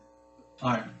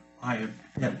 I have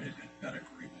edited that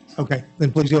agreement. Okay,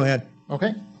 then please go ahead.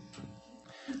 Okay.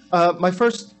 My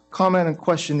first comment and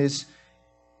question is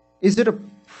it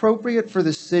appropriate for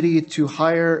the city to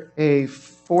hire a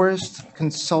forest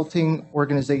consulting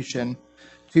organization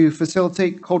to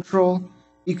facilitate cultural,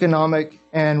 economic,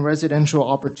 and residential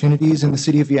opportunities in the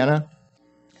city of Vienna?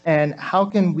 And how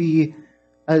can we,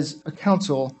 as a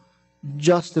council,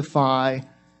 justify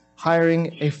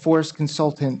hiring a forest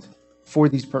consultant for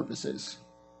these purposes?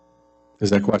 Is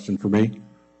that question for me?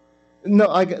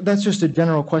 No, that's just a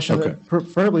general question. Okay.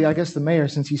 Preferably, I guess, the mayor,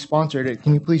 since he sponsored it.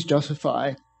 Can you please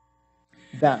justify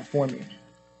that for me?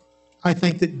 I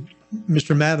think that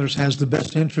Mr. Mathers has the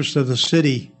best interest of the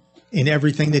city in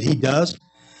everything that he does.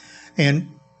 And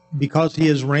because he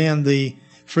has ran the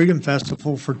Freedom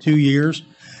Festival for 2 years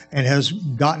and has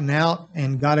gotten out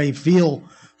and got a feel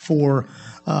for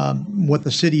what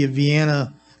the city of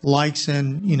Vienna likes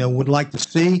and, would like to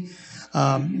see,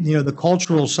 the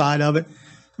cultural side of it,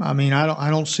 I mean, I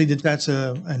don't see that that's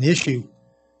an issue.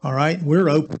 All right. We're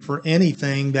open for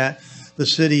anything that the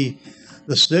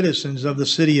citizens of the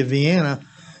city of Vienna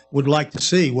would like to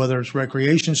see, whether it's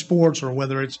recreation sports or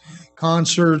whether it's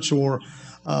concerts or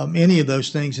any of those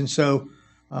things. And so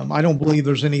I don't believe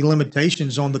there's any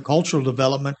limitations on the cultural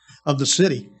development of the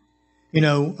city.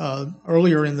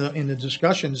 Earlier in the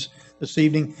discussions this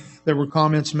evening, there were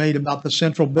comments made about the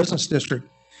Central Business District.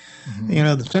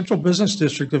 Mm-hmm. The Central Business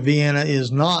District of Vienna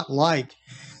is not like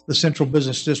the Central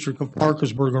Business District of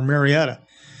Parkersburg or Marietta.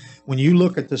 When you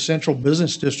look at the Central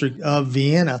Business District of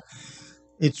Vienna,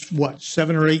 it's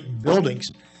 7 or 8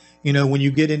 buildings. When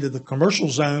you get into the commercial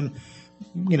zone,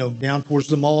 down towards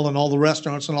the mall and all the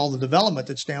restaurants and all the development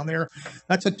that's down there,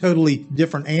 that's a totally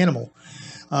different animal.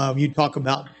 You talk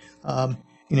about,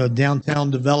 downtown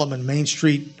development, Main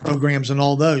Street programs and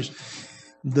all those.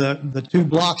 The 2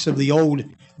 blocks of the old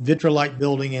Vitrolite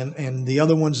building and the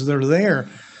other ones that are there,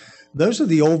 those are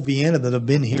the old Vienna that have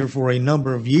been here for a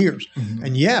number of years. Mm-hmm.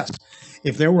 And yes,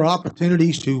 if there were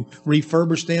opportunities to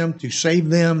refurbish them, to save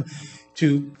them,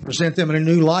 to present them in a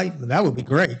new light, that would be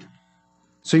great.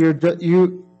 So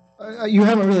you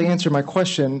haven't really answered my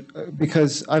question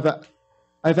because I've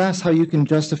asked how you can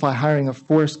justify hiring a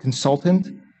forest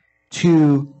consultant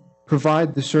to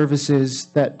provide the services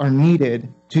that are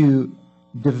needed to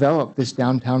develop this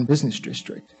downtown business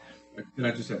district. Can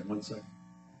I just have 1 second?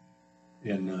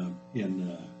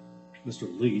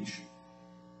 Mr. Leach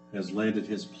has landed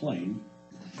his plane,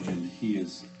 and he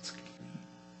is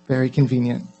very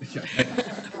convenient.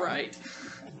 Right.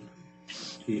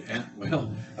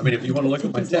 Well, I mean, if you want to look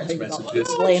at my text messages,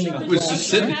 Slamming I the was glass. just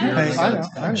sitting here. Hey,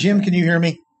 I know. Jim, can you hear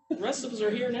me? The rest of us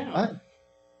are here now. I-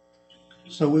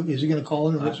 So is he going to call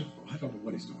in? I don't know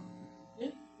what he's doing.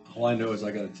 Yeah. All I know is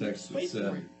I got a text that Wait for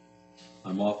said, him.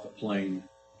 I'm off the plane,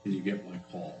 can you get my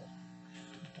call?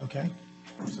 Okay.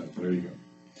 So there you go.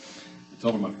 I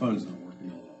told him my phone's not working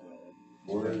all that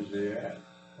well. Where is he at?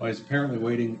 Well, he's apparently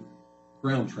waiting,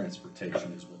 ground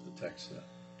transportation is what the text said.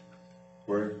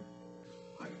 Where?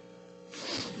 I'm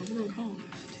gonna call him.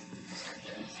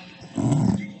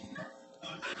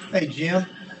 Hey, Jim.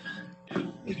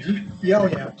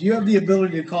 Yeah. Do you have the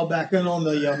ability to call back in on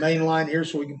the main line here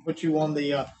so we can put you on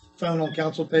the phone on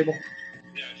council table?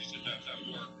 Yeah, just if that's at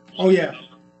work. Oh, yeah.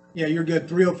 Yeah, you're good.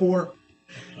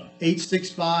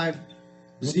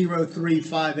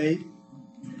 304-865-0358.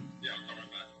 Yeah, I'll call right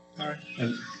back. All right.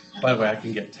 And by the way, I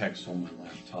can get text on my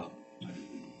laptop.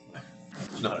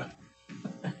 It's not a,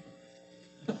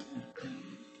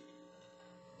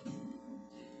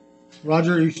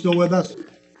 Roger, are you still with us?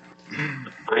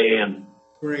 I am.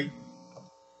 Great.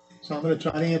 So I'm going to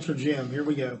try to answer Jim. Here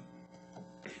we go.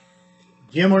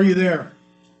 Jim, are you there?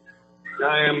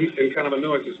 I am in kind of a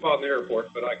noisy spot in the airport,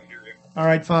 but I can hear you. All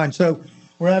right, fine. So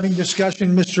we're having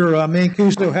discussion. Mr.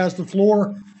 Mancuso has the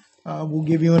floor. We'll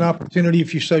give you an opportunity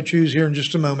if you so choose here in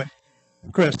just a moment.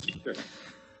 Chris?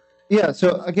 Yeah,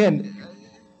 so again,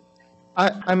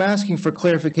 I'm asking for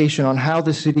clarification on how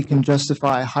the city can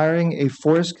justify hiring a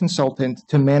forest consultant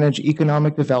to manage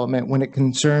economic development when it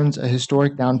concerns a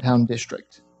historic downtown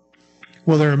district.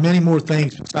 Well, there are many more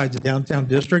things besides the downtown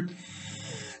district.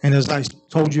 And as I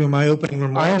told you in my opening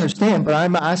remarks. I understand, but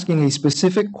I'm asking a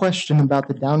specific question about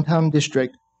the downtown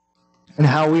district and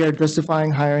how we are justifying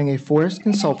hiring a forest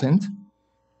consultant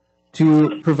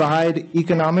to provide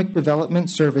economic development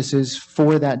services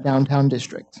for that downtown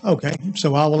district. Okay,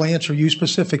 so I will answer you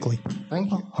specifically. Thank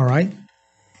you. All right.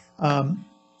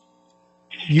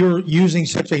 You're using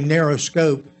such a narrow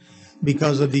scope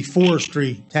because of the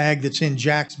forestry tag that's in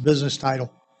Jack's business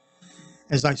title.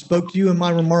 As I spoke to you in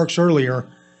my remarks earlier,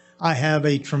 I have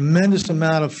a tremendous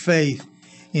amount of faith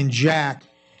in Jack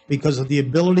because of the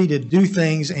ability to do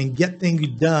things and get things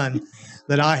done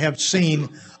that I have seen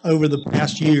over the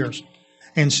past years.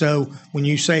 And so when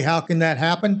you say, how can that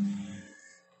happen?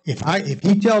 If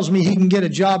he tells me he can get a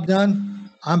job done,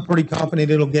 I'm pretty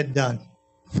confident it'll get done.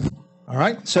 All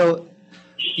right? So,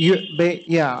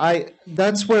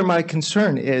 that's where my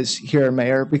concern is here,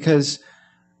 Mayor, because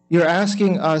you're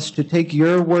asking us to take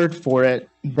your word for it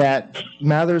that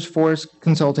Mathers Forest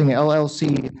Consulting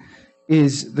LLC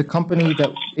is the company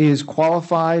that is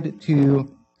qualified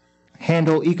to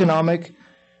handle economic,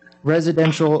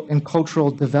 residential, and cultural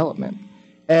development.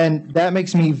 And that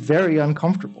makes me very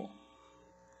uncomfortable.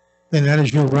 Then that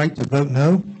is your right to vote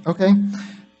no. Okay.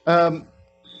 Can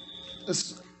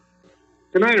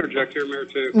I interject here, Mayor,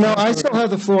 too? No, I still have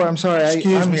the floor. I'm sorry.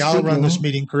 Excuse me, I'll run this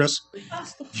speaking. meeting, Chris.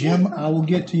 Jim, I will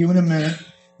get to you in a minute.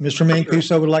 Mr.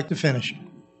 Mancuso would like to finish.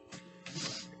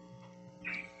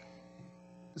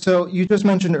 So you just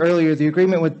mentioned earlier the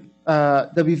agreement with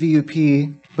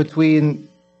WVUP between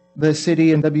the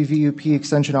city and WVUP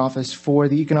Extension Office for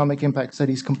the economic impact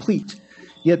studies complete.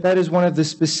 Yet that is one of the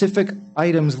specific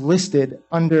items listed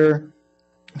under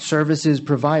services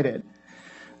provided.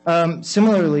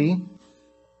 Similarly,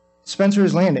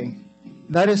 Spencer's Landing.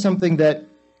 That is something that,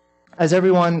 as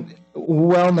everyone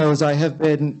well knows, I have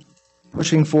been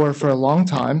pushing for a long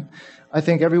time. I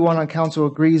think everyone on council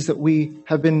agrees that we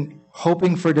have been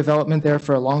hoping for development there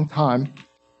for a long time.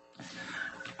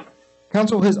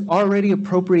 Council has already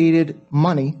appropriated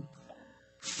money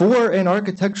for an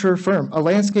architecture firm, a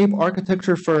landscape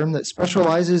architecture firm that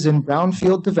specializes in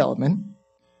brownfield development.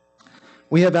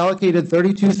 We have allocated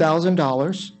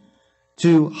 $32,000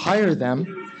 to hire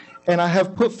them, and I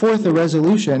have put forth a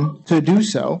resolution to do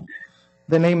so.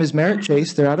 The name is Merritt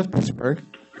Chase. They're out of Pittsburgh.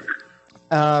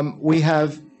 I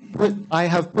have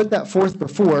put that forth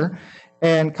before,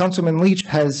 and Councilman Leach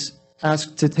has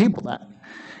asked to table that.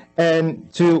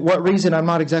 And to what reason, I'm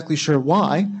not exactly sure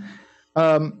why.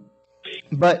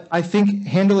 But I think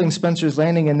handling Spencer's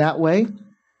Landing in that way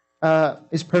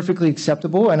is perfectly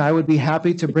acceptable, and I would be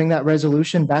happy to bring that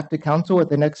resolution back to council at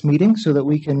the next meeting so that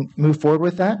we can move forward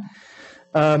with that.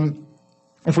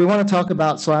 If we want to talk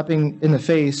about slapping in the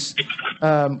face,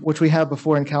 which we have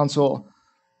before in council,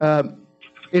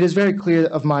 it is very clear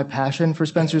of my passion for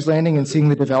Spencer's Landing and seeing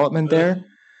the development there.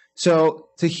 So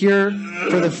to hear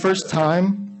for the first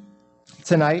time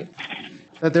tonight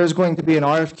that there's going to be an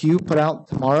RFQ put out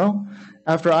tomorrow,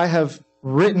 after I have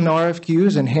written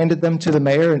RFQs and handed them to the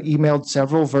mayor and emailed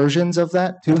several versions of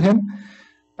that to him,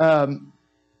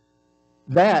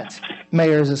 That,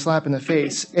 Mayor, is a slap in the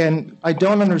face. And I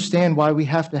don't understand why we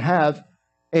have to have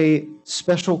a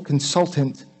special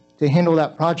consultant to handle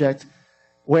that project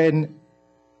when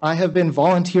I have been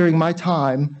volunteering my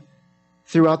time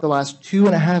throughout the last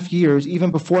 2.5 years,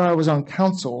 even before I was on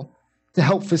council, to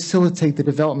help facilitate the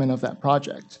development of that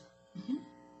project.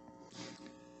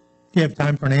 You have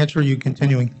time for an answer, or are you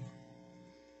continuing?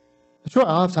 Sure,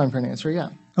 I'll have time for an answer, yeah.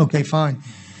 Okay, fine.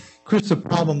 Chris, the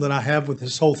problem that I have with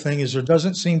this whole thing is there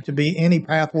doesn't seem to be any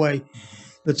pathway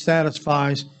that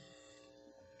satisfies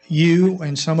you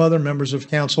and some other members of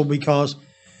council because,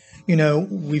 you know,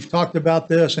 we've talked about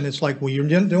this and it's like, well, you're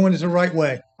doing it the right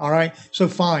way. All right. So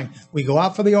fine. We go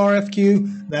out for the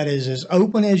RFQ. That is as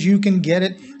open as you can get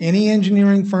it. Any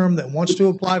engineering firm that wants to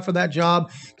apply for that job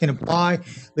can apply.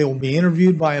 They will be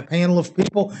interviewed by a panel of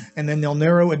people and then they'll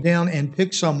narrow it down and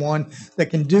pick someone that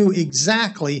can do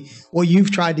exactly what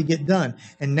you've tried to get done.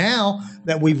 And now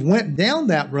that we've went down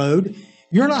that road,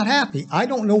 you're not happy. I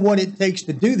don't know what it takes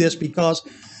to do this because,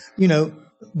 you know,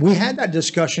 we had that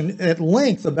discussion at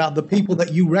length about the people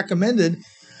that you recommended.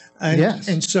 And, Yes.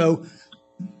 and so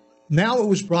now it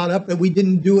was brought up that we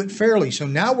didn't do it fairly. So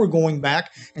now we're going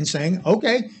back and saying,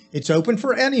 okay, it's open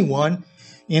for anyone,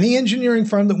 any engineering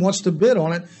firm that wants to bid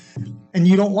on it, and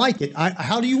you don't like it.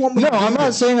 How do you want me No, to do I'm not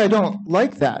this? saying I don't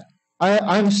like that.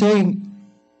 I'm saying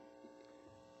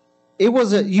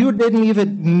you didn't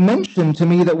even mention to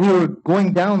me that we were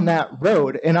going down that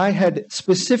road, and I had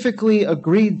specifically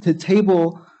agreed to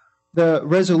table the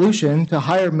resolution to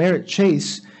hire Merritt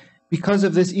Chase because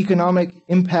of this economic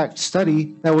impact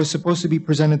study that was supposed to be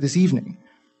presented this evening.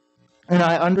 And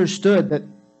I understood that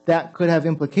that could have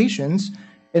implications,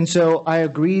 and so I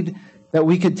agreed that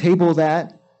we could table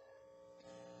that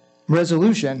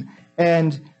resolution.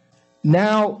 And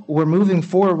now we're moving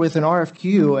forward with an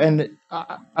RFQ. And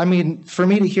I mean, for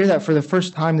me to hear that for the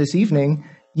first time this evening,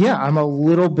 yeah, I'm a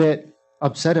little bit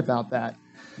upset about that.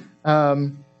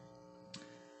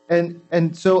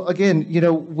 And so again, you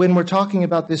know, when we're talking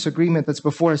about this agreement that's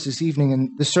before us this evening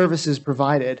and the services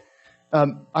provided,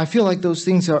 I feel like those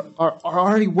things are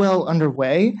already well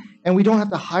underway, and we don't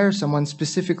have to hire someone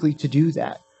specifically to do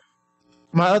that.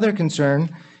 My other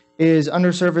concern is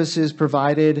under services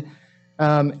provided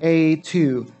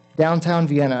A2, downtown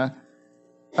Vienna,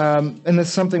 and that's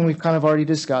something we've kind of already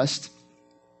discussed.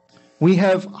 We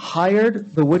have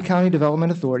hired the Wood County Development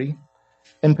Authority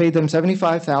and paid them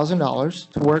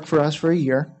 $75,000 to work for us for a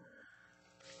year.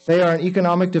 They are an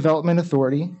economic development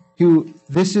authority who,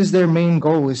 this is their main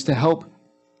goal, is to help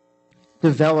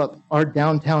develop our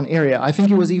downtown area. I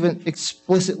think it was even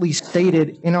explicitly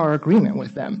stated in our agreement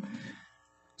with them.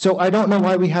 So I don't know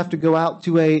why we have to go out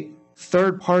to a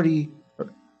third party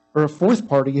or a fourth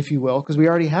party, if you will, because we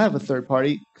already have a third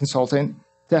party consultant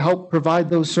to help provide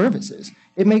those services.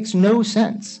 It makes no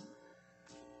sense.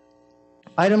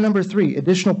 Item number 3,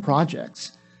 additional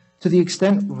projects. To the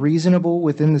extent reasonable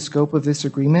within the scope of this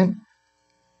agreement,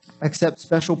 accept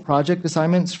special project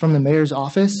assignments from the mayor's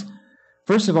office.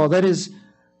 First of all, that is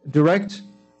direct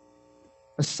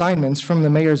assignments from the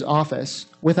mayor's office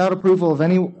without approval of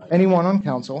anyone on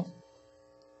council.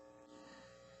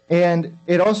 And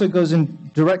it also goes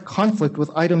in direct conflict with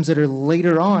items that are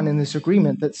later on in this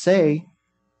agreement that say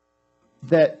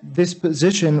that this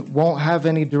position won't have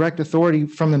any direct authority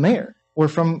from the mayor or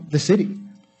from the city,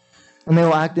 and they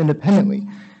will act independently.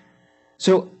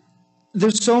 So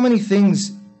there's so many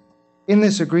things in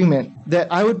this agreement that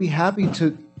I would be happy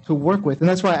to work with, and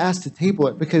that's why I asked to table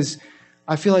it, because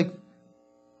I feel like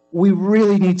we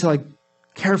really need to like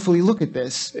carefully look at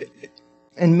this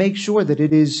and make sure that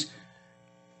it is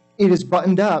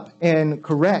buttoned up and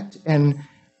correct, and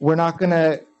we're not going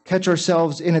to catch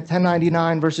ourselves in a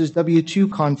 1099 versus W-2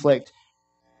 conflict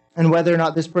and whether or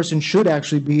not this person should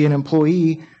actually be an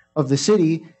employee of the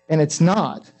city, and it's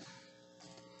not.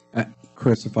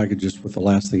 Chris, if I could just, with the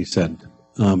last thing you said,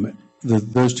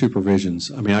 those two provisions,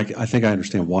 I mean, I think I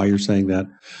understand why you're saying that,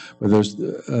 but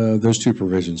those two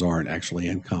provisions aren't actually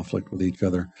in conflict with each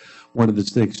other. One of the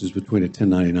distinctions between a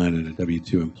 1099 and a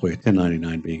W-2 employee, a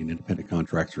 1099 being an independent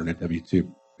contractor and a W-2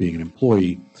 being an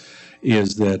employee,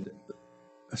 is that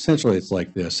essentially it's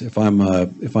like this. If I'm a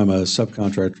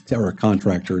subcontractor or a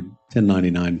contractor,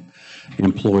 1099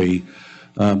 employee,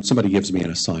 somebody gives me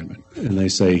an assignment and they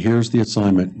say, here's the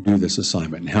assignment, do this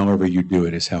assignment. And however you do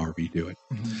it is however you do it.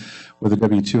 Mm-hmm. With a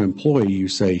W-2 employee, you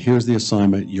say, here's the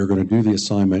assignment. You're going to do the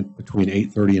assignment between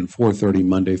 8:30 and 4:30,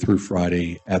 Monday through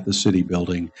Friday at the city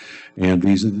building. And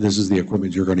this is the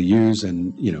equipment you're going to use,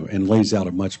 and, you know, and lays out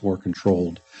a much more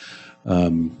controlled, I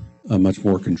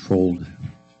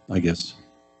guess,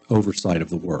 oversight of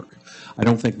the work. I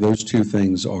don't think those two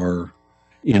things are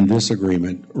in this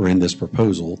agreement or in this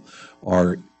proposal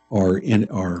are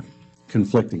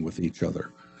conflicting with each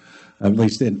other. At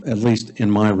least in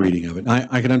my reading of it.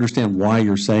 I can understand why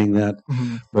you're saying that,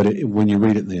 but when you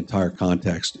read it in the entire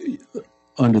context,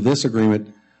 under this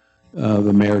agreement,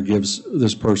 the mayor gives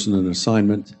this person an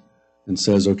assignment and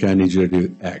says, okay, I need you to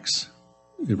do X,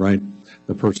 right?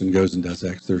 The person goes and does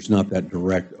X. There's not that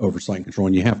direct oversight and control,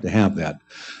 and you have to have that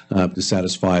to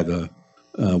satisfy the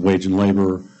wage and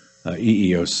labor,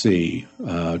 EEOC,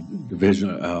 division,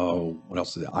 what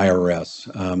else is it? IRS,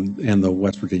 and the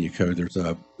West Virginia Code. There's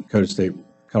a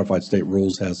codified state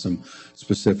rules has some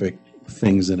specific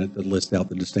things in it that list out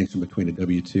the distinction between a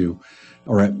W-2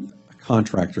 or a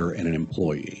contractor and an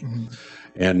employee.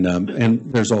 And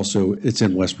there's also, it's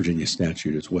in West Virginia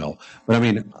statute as well. But I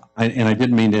mean, I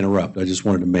didn't mean to interrupt. I just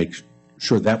wanted to make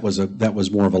sure that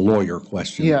was more of a lawyer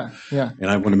question. Yeah. And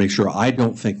I want to make sure, I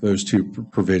don't think those two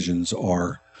provisions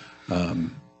are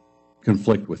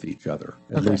conflict with each other,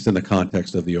 at least in the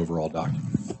context of the overall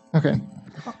document. Okay.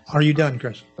 Are you done,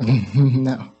 Chris?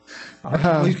 No. All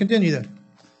right, please continue then.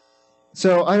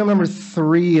 So item number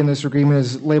 3 in this agreement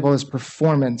is labeled as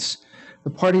performance. The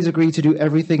parties agree to do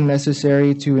everything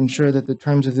necessary to ensure that the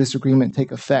terms of this agreement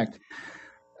take effect.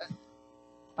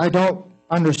 I don't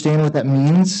understand what that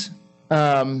means.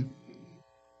 That's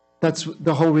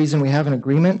the whole reason we have an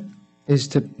agreement, is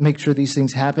to make sure these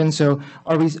things happen. So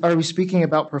are we speaking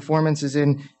about performance as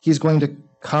in he's going to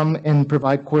come and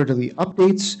provide quarterly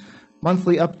updates,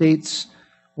 monthly updates?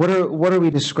 What are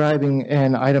we describing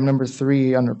in item number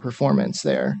 3 under performance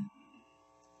there?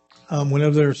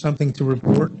 Whenever there's something to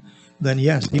report, then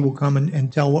yes, he will come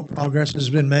and tell what progress has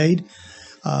been made.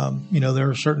 There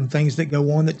are certain things that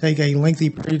go on that take a lengthy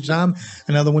period of time,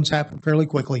 and other ones happen fairly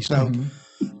quickly. So,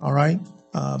 all right.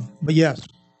 But yes,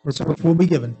 reports will be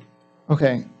given.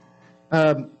 Okay.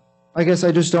 I guess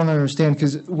I just don't understand,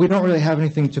 because we don't really have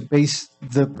anything to base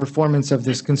the performance of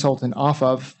this consultant off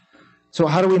of. So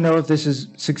how do we know if this is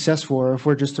successful or if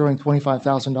we're just throwing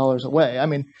 $25,000 away? I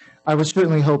mean, I would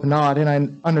certainly hope not, and I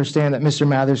understand that Mr.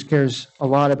 Mathers cares a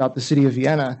lot about the city of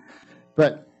Vienna,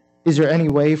 but is there any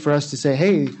way for us to say,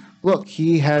 hey, look,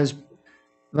 he has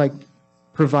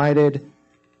provided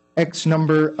X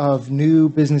number of new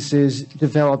businesses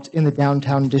developed in the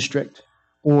downtown district,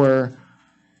 or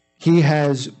he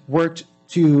has worked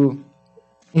to,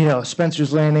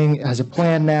 Spencer's Landing has a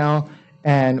plan now,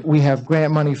 and we have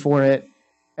grant money for it,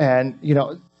 and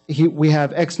we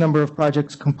have X number of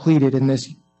projects completed in this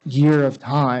year of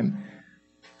time?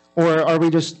 Or are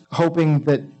we just hoping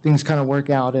that things kind of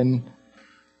work out and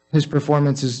his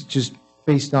performance is just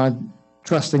based on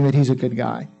trusting that he's a good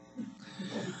guy?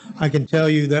 I can tell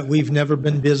you that we've never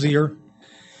been busier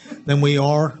than we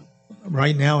are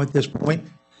right now at this point.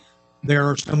 There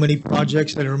are so many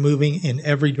projects that are moving in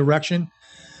every direction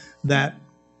that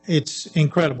it's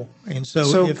incredible. And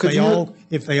so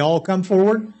if they all come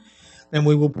forward, then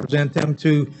we will present them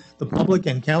to the public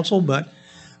and council, but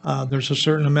there's a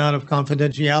certain amount of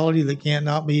confidentiality that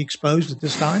cannot be exposed at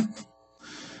this time.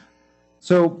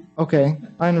 So, okay,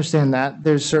 I understand that.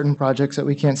 There's certain projects that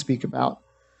we can't speak about.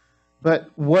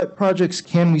 But what projects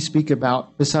can we speak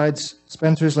about besides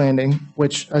Spencer's Landing,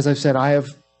 which, as I've said, I have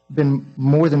been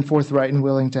more than forthright and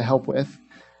willing to help with,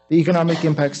 the economic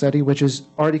impact study, which is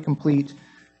already complete,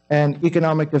 and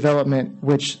economic development,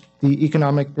 which the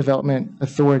Economic Development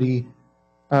Authority,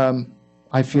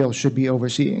 I feel, should be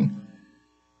overseeing.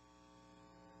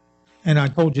 And I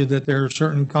told you that there are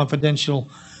certain confidential,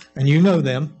 and you know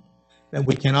them, that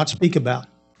we cannot speak about,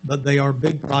 but they are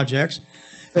big projects,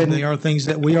 and they are things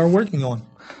that we are working on.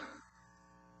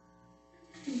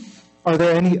 Are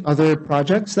there any other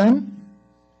projects then?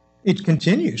 It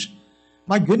continues.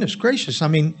 My goodness gracious. I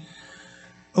mean,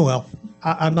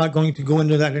 I'm not going to go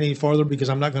into that any farther because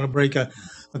I'm not going to break a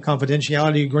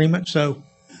confidentiality agreement. So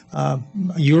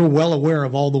you're well aware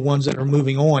of all the ones that are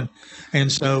moving on. And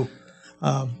so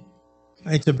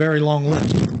it's a very long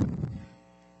list.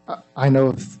 I know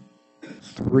of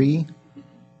 3.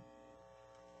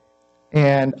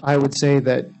 And I would say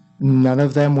that none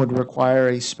of them would require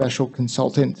a special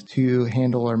consultant to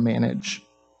handle or manage,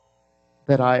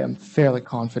 that I am fairly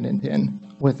confident in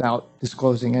without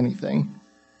disclosing anything.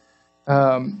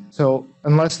 So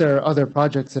unless there are other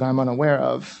projects that I'm unaware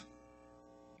of,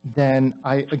 then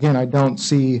I don't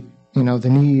see, the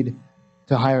need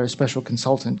to hire a special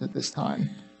consultant at this time.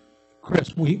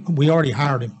 Chris, we already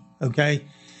hired him, okay?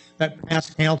 That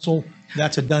past council,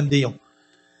 that's a done deal.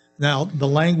 Now, the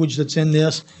language that's in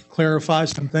this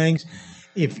clarifies some things.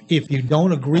 If you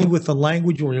don't agree with the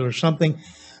language or there's something,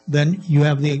 then you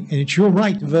have and it's your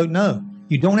right to vote no.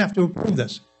 You don't have to approve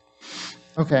this.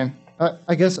 Okay.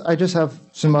 I guess I just have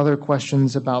some other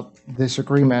questions about this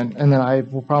agreement, and then I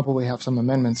will probably have some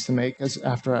amendments to make as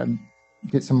after I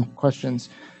get some questions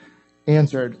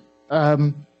answered.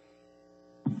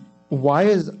 Why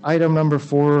is item number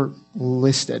 4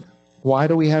 listed? Why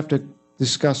do we have to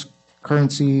discuss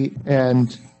currency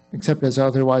and except as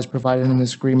otherwise provided in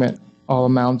this agreement, all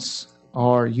amounts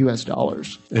are U.S.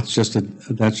 dollars? That's just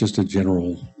a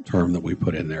general term that we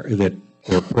put in there, that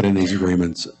they're put in these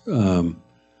agreements.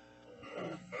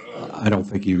 I don't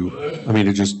think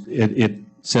it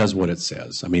says what it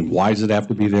says. I mean, why does it have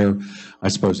to be there? I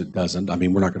suppose it doesn't. I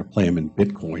mean, we're not going to play them in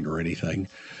Bitcoin or anything.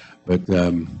 But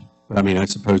I mean, I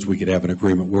suppose we could have an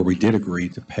agreement where we did agree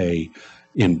to pay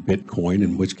in Bitcoin,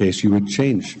 in which case you would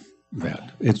change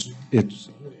that. It's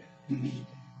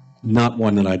not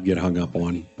one that I'd get hung up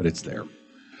on, but it's there.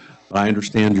 I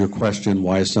understand your question.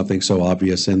 Why is something so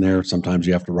obvious in there? Sometimes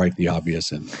you have to write the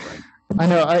obvious in there, right? I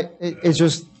know. It's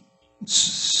just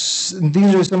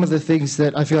these are some of the things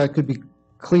that I feel like could be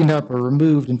cleaned up or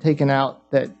removed and taken out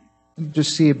that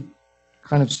just seem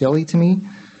kind of silly to me.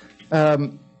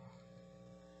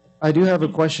 I do have a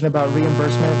question about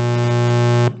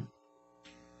reimbursement.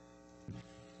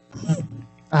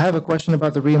 I have a question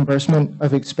about the reimbursement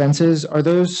of expenses. Are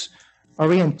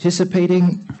we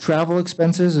anticipating travel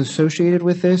expenses associated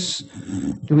with this?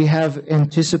 Do we have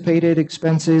anticipated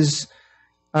expenses?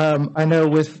 I know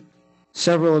with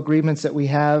several agreements that we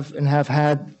have and have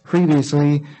had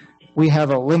previously, we have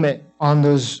a limit on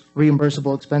those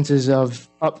reimbursable expenses of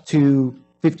up to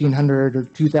 $1,500 or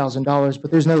 $2,000, but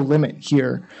there's no limit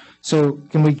here. So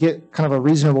can we get kind of a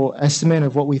reasonable estimate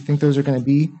of what we think those are going to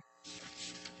be?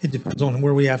 It depends on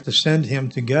where we have to send him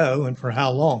to go and for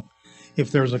how long. If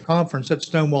there's a conference at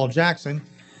Stonewall Jackson,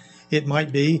 it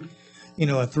might be,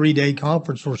 a 3-day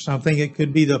conference or something. It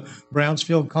could be the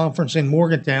Brownsfield conference in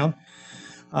Morgantown.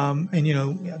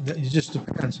 It just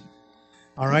depends.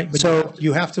 All right. But So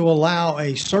you have to allow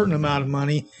a certain amount of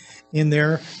money in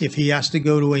there if he has to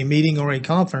go to a meeting or a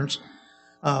conference.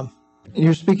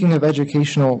 you're speaking of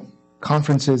educational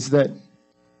conferences that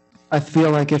I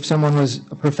feel like if someone was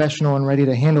a professional and ready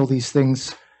to handle these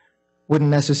things, wouldn't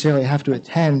necessarily have to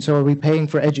attend. So are we paying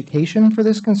for education for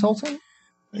this consultant?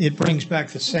 It brings back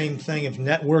the same thing of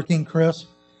networking, Chris.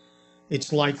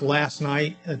 It's like last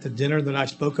night at the dinner that I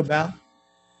spoke about.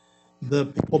 The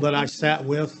people that I sat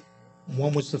with,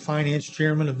 one was the finance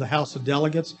chairman of the House of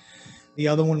Delegates. The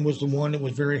other one was the one that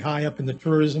was very high up in the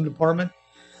tourism department.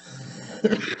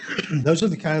 Those are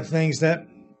the kind of things that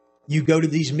you go to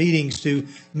these meetings to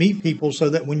meet people so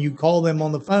that when you call them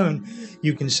on the phone,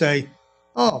 you can say,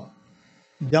 oh,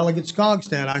 Delegate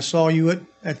Skogstad, I saw you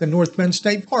at the North Bend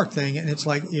State Park thing. And it's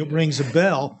like it rings a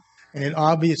bell and it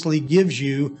obviously gives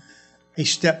you a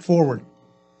step forward.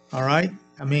 All right.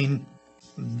 I mean,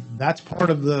 that's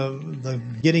part of the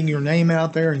getting your name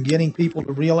out there and getting people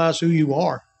to realize who you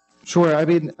are. Sure. I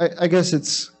mean, I guess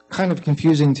it's kind of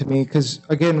confusing to me because,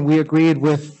 again, we agreed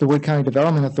with the Wood County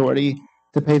Development Authority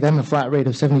to pay them a flat rate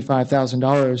of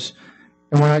 $75,000,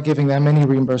 and we're not giving them any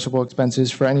reimbursable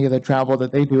expenses for any of the travel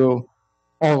that they do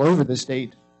all over the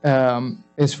state,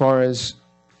 as far as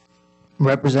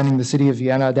representing the city of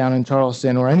Vienna down in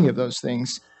Charleston or any of those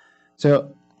things.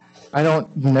 So I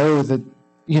don't know that,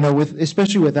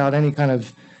 especially without any kind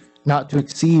of not to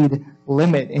exceed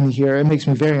limit in here, it makes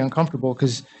me very uncomfortable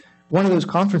because one of those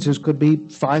conferences could be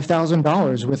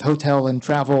 $5,000 with hotel and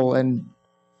travel and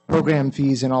program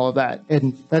fees and all of that.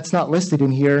 And that's not listed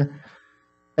in here.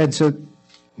 And so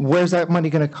where's that money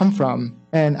going to come from?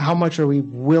 And how much are we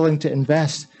willing to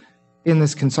invest in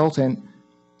this consultant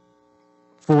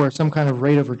for some kind of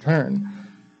rate of return?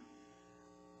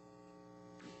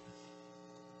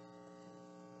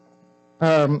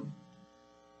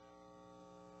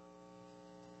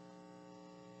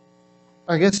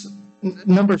 I guess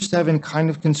number 7 kind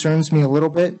of concerns me a little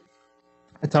bit.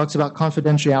 It talks about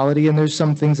confidentiality, and there's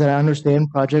some things that I understand,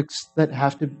 projects that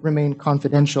have to remain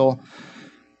confidential.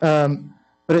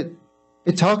 But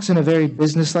it talks in a very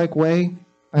businesslike way,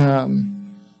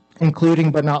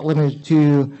 including but not limited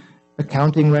to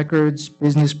accounting records,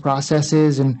 business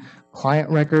processes, and client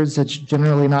records that's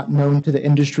generally not known to the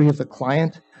industry of the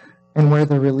client, and where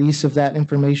the release of that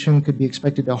information could be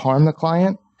expected to harm the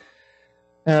client.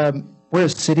 We're a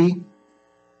city.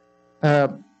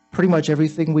 Pretty much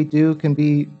everything we do can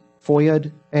be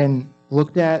FOIA'd and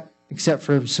looked at, except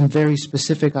for some very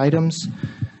specific items.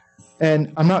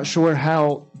 And I'm not sure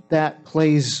how that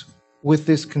plays with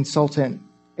this consultant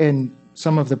in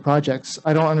some of the projects.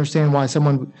 I don't understand why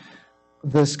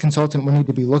this consultant would need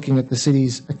to be looking at the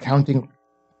city's accounting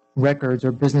records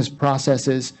or business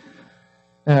processes.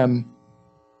 The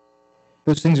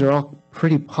those things are all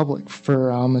pretty public for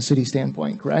a city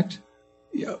standpoint, correct?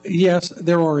 Yeah, yes,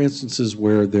 there are instances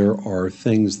where there are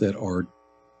things that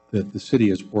the city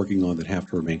is working on that have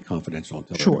to remain confidential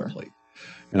until they're Sure. complete.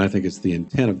 And I think it's the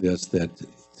intent of this that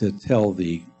to tell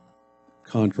the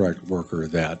contract worker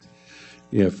that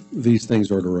if these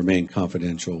things are to remain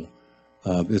confidential,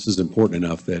 this is important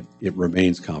enough that it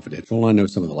remains confidential. I know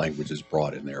some of the language is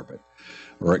broad in there,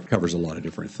 or it covers a lot of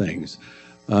different things.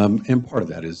 And part of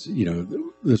that is,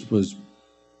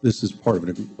 this is part of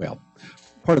it. Well,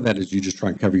 part of that is you just try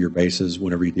and cover your bases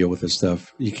whenever you deal with this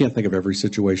stuff. You can't think of every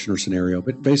situation or scenario,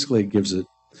 but basically it gives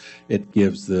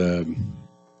the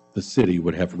city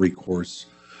would have recourse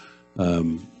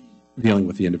dealing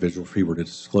with the individual if he were to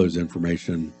disclose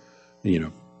information,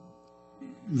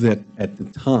 that at the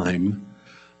time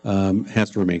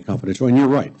has to remain confidential. And you're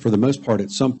right. For the most part,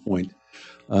 at some point,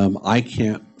 I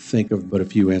can't think of but a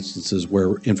few instances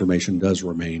where information does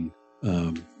remain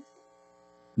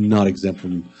not exempt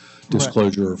from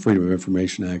disclosure or Freedom of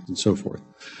Information Act and so forth.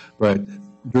 But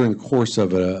during the course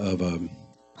of a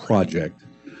project,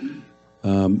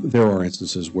 there are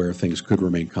instances where things could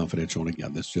remain confidential. And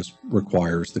again, this just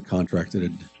requires the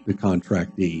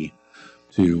contractee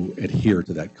to adhere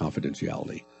to that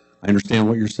confidentiality. I understand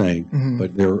what you're saying,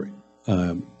 but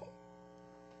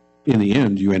in the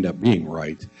end, you end up being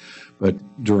right. But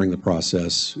during the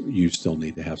process, you still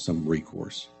need to have some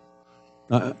recourse.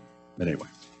 But anyway,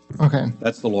 Okay.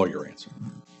 that's the lawyer answer.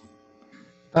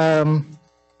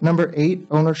 Number 8,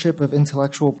 ownership of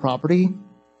intellectual property.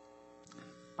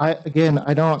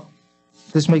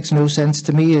 This makes no sense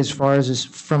to me as far as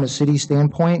from a city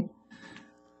standpoint.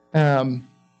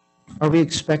 Are we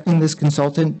expecting this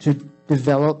consultant to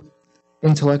develop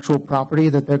intellectual property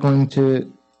that they're going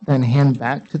to then hand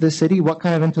back to the city? What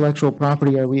kind of intellectual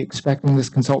property are we expecting this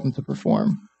consultant to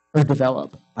perform or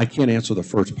develop? I can't answer the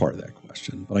first part of that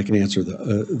question, but I can answer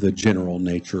the general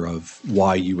nature of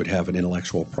why you would have an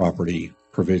intellectual property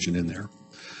provision in there.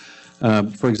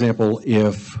 For example,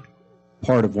 if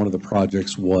part of one of the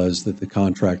projects was that the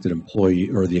contracted employee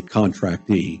or the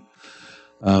contractee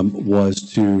was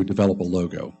to develop a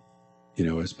logo,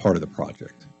 as part of the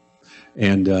project,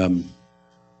 and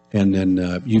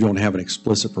then you don't have an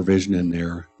explicit provision in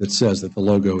there that says that the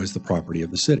logo is the property of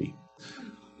the city.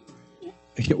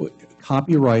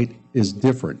 Copyright is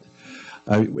different.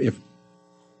 For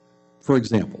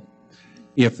example,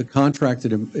 if the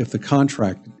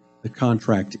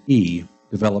contractee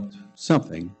developed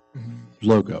something,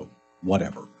 logo,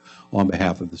 whatever, on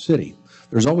behalf of the city,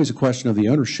 there's always a question of the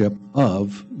ownership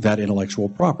of that intellectual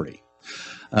property.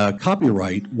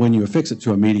 Copyright, when you affix it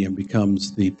to a medium,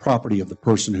 becomes the property of the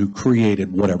person who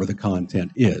created whatever the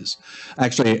content is.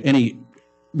 Actually,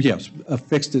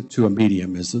 affixed it to a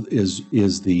medium is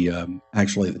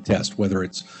actually the test, whether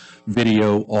it's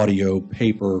video, audio,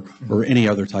 paper, or any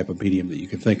other type of medium that you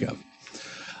can think of.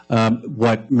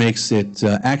 What makes it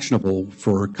actionable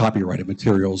for copyrighted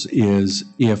materials is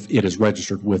if it is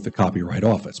registered with the Copyright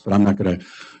Office. But I'm not going to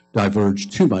diverge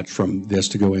too much from this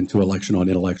to go into election on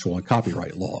intellectual and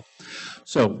copyright law.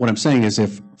 So what I'm saying is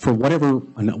if for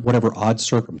whatever odd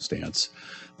circumstance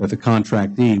that the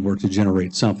contractee were to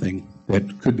generate something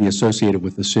that could be associated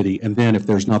with the city, and then if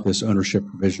there's not this ownership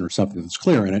provision or something that's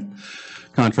clear in it,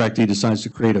 contractee decides to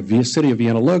create a City of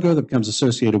Vienna logo that becomes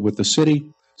associated with the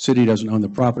city. City doesn't own the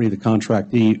property. The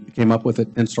contractee came up with it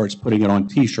and starts putting it on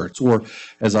T-shirts, or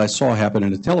as I saw happen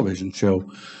in a television show.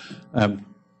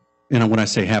 And when I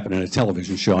say happen in a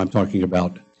television show, I'm talking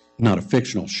about not a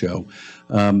fictional show.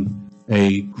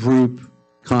 A group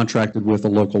contracted with a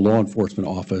local law enforcement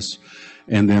office,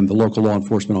 and then the local law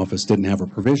enforcement office didn't have a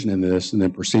provision in this, and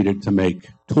then proceeded to make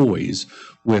toys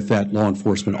with that law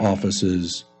enforcement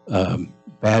office's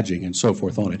badging and so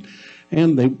forth on it.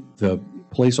 And the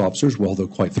police officers, well, they're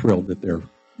quite thrilled that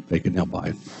they could now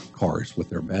buy cars with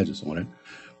their badges on it,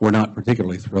 were not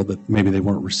particularly thrilled that maybe they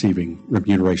weren't receiving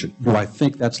remuneration. Do I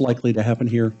think that's likely to happen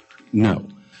here? No,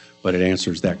 but it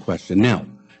answers that question. Now,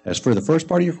 as for the first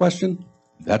part of your question,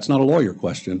 that's not a lawyer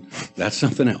question. That's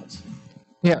something else.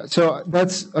 Yeah, so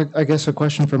that's, I guess, a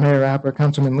question for Mayor Rapp or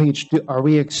Councilman Leach. Are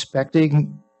we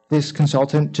expecting this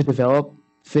consultant to develop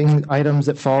items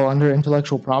that fall under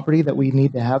intellectual property that we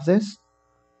need to have this?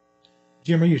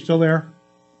 Jim, are you still there?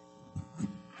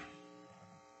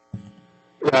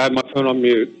 I had my phone on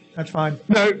mute. That's fine.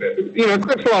 No,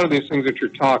 Chris, a lot of these things that you're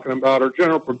talking about are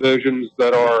general provisions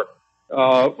that are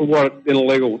what in a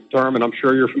legal term, and I'm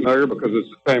sure you're familiar because it's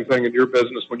the same thing in your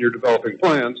business when you're developing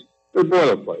plans. They're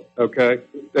boilerplate, okay?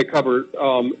 They cover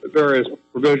various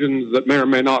provisions that may or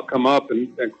may not come up,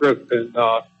 and Chris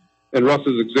and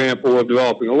Russ's example of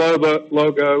developing a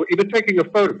logo, even taking a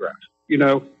photograph.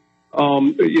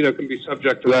 can be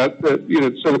subject to that.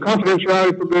 So the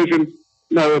confidentiality provision,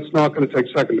 no, it's not going to take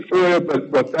second to FOIA, but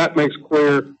what that makes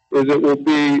clear is it will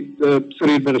be the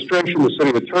city administration, the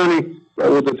city attorney, that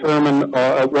will determine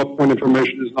at what point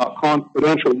information is not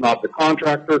confidential, not the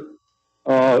contractor.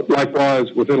 Likewise,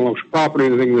 with intellectual property,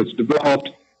 anything that's developed.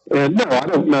 And no, I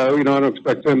don't know. I don't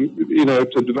expect him,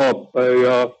 to develop all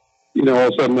of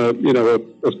a sudden, a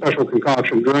special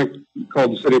concoction drink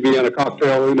called the City of Vienna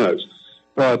cocktail. Who knows?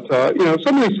 But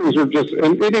some of these things are just,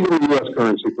 and even the U.S.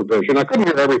 currency provision. I couldn't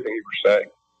hear everything you were saying,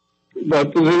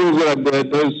 but the things that I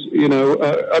did is,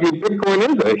 Bitcoin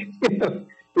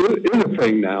is a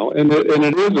thing now, and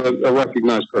it is a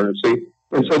recognized currency.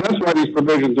 And so that's why these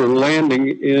provisions are landing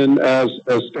in as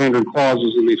standard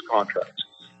clauses in these contracts.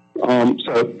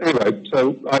 So anyway,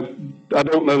 I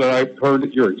don't know that I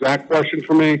heard your exact question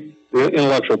from me. The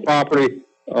intellectual property,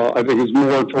 I think, is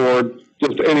more toward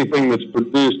just anything that's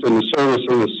produced in the service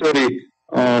of the city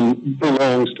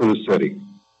belongs to the city.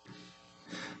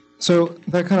 So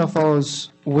that kind of follows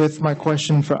with my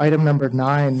question for item number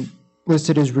 9,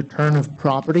 listed as return of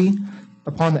property.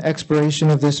 Upon the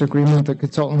expiration of this agreement, the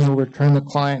consultant will return the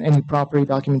client any property,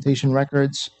 documentation,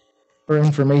 records, or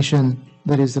information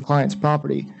that is the client's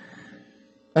property.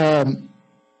 Does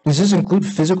this include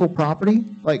physical property?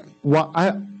 Like,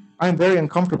 I'm very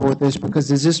uncomfortable with this, because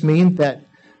does this mean that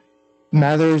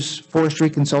Mathers Forestry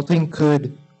Consulting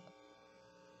could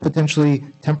potentially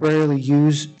temporarily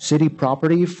use city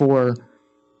property for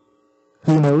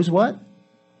who knows what?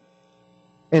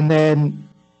 And then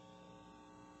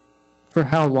for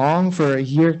how long? For a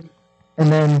year?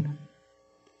 And then,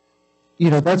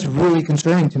 that's really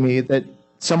concerning to me, that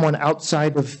someone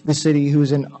outside of the city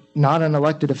who's not an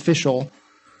elected official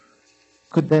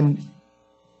could then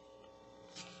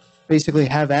basically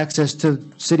have access to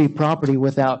city property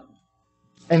without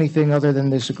anything other than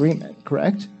this agreement,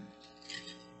 correct?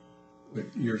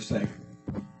 You're saying?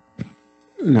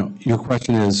 No, your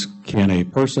question is, can a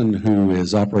person who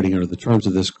is operating under the terms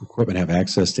of this equipment have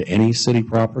access to any city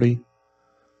property?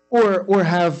 Or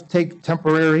take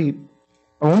temporary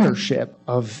ownership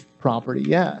of property,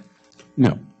 yeah.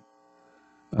 No.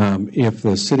 If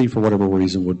the city, for whatever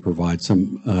reason, would provide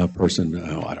some person,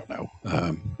 I don't know,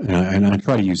 and I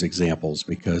try to use examples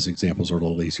because examples are a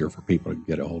little easier for people to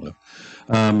get a hold of.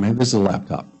 And this is a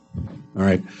laptop, all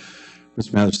right?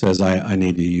 Mr. Mathers says, I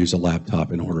need to use a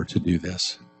laptop in order to do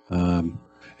this. And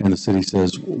the city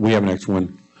says, we have an extra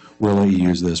one. We'll let you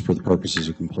use this for the purposes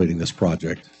of completing this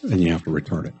project, and you have to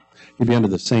return it. You'd be under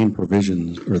the same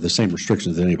provisions or the same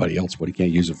restrictions as anybody else, but you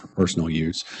can't use it for personal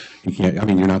use. You can't,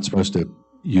 you're not supposed to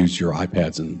use your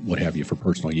iPads and what have you for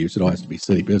personal use. It all has to be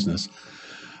city business.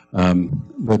 And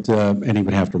he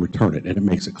would have to return it, and it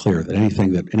makes it clear that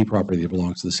any property that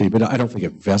belongs to the city, but I don't think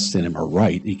it vests in him a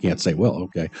right. He can't say, well,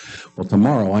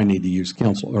 tomorrow I need to use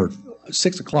council, or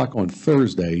 6 o'clock on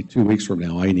Thursday, 2 weeks from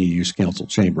now, I need to use council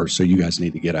chambers, so you guys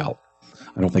need to get out.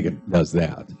 I don't think it does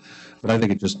that. But I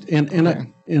think it just, I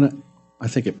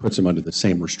think it puts him under the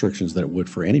same restrictions that it would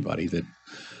for anybody that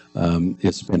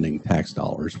is spending tax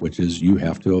dollars, which is you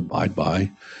have to abide by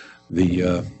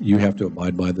the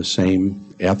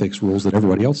same ethics rules that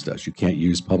everybody else does. You can't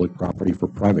use public property for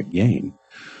private gain.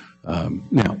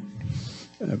 It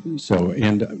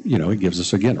gives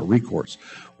us, again, a recourse.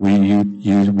 We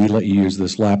let you use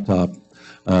this laptop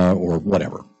or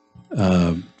whatever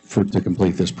to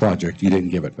complete this project. You didn't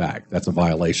give it back. That's a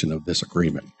violation of this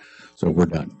agreement. So we're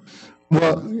done.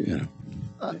 Well,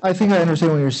 I think I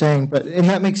understand what you're saying, and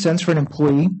that makes sense for an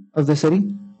employee of the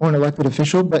city or an elected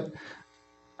official, but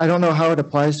I don't know how it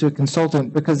applies to a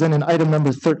consultant, because then in item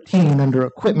number 13 under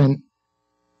equipment,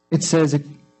 it says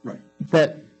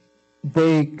that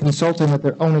they consultant at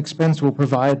their own expense will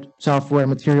provide software,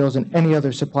 materials, and any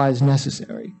other supplies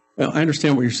necessary. Well, I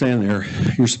understand what you're saying there.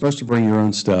 You're supposed to bring your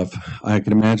own stuff. I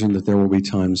can imagine that there will be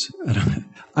times.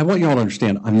 I want you all to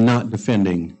understand, I'm not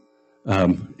defending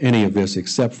any of this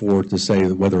except for to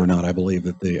say whether or not I believe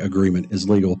that the agreement is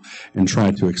legal and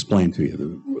try to explain to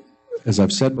you. As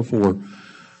I've said before,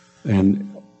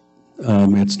 and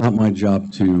it's not my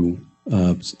job to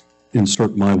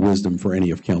insert my wisdom for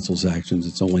any of council's actions.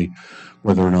 It's only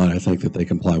whether or not I think that they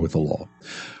comply with the law.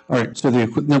 All right, so the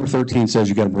number 13 says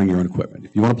you got to bring your own equipment.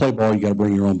 If you want to play ball, you got to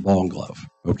bring your own ball and glove,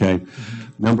 okay?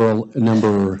 Mm-hmm.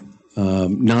 Number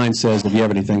 9 says if you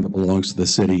have anything that belongs to the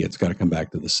city, it's got to come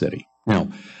back to the city. Now,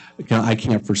 I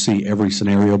can't foresee every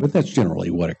scenario, but that's generally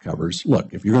what it covers.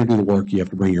 Look, if you're going to do the work, you have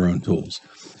to bring your own tools.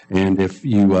 And if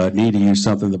you need to use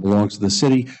something that belongs to the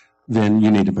city, then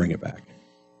you need to bring it back,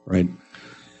 right?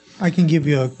 I can give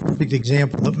you a perfect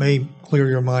example that may clear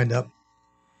your mind up.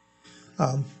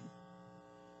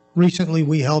 recently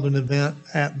we held an event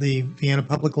at the Vienna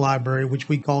Public Library, which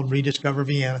we called Rediscover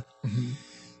Vienna.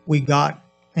 We got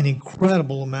an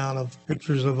incredible amount of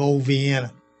pictures of old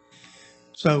Vienna.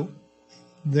 So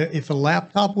if a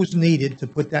laptop was needed to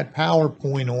put that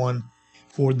PowerPoint on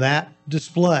for that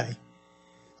display,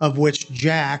 of which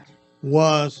Jack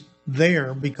was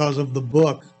there because of the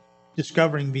book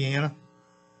Discovering Vienna,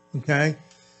 okay,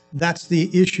 that's the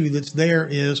issue that's there,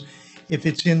 is if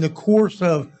it's in the course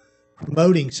of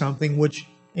promoting something, which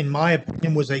in my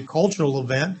opinion was a cultural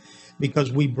event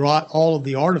because we brought all of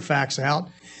the artifacts out,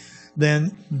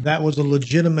 then that was a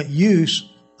legitimate use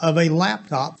of a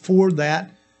laptop for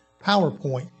that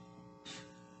PowerPoint.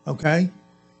 Okay?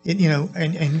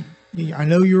 And I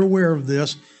know you're aware of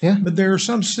this, Yeah. but there are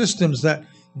some systems that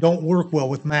don't work well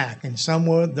with Mac and some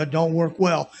that don't work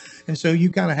well. And so you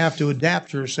kind of have to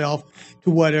adapt yourself to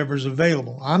whatever's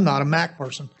available. I'm not a Mac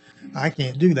person. I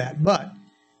can't do that. But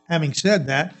having said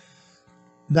that,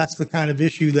 that's the kind of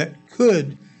issue that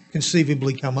could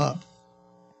conceivably come up.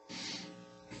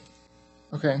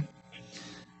 Okay.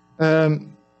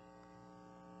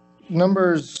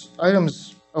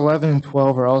 Items 11 and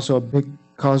 12 are also a big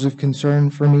cause of concern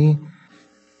for me.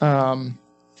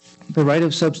 The right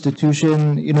of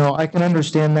substitution, I can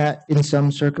understand that in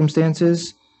some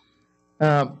circumstances,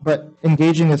 but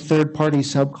engaging a third-party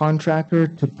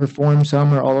subcontractor to perform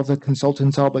some or all of the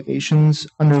consultant's obligations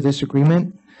under this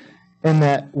agreement, and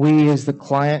that we as the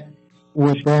client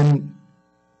would then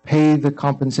pay the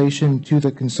compensation to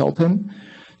the consultant.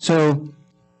 So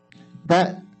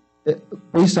that,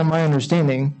 based on my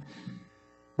understanding,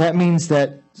 that means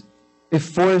that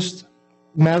if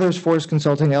Mathers Forest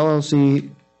Consulting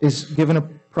LLC is given a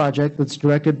project that's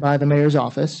directed by the mayor's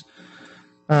office,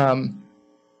 and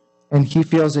he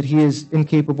feels that he is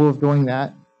incapable of doing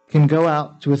that, can go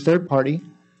out to a third party,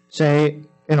 say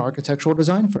an architectural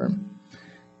design firm,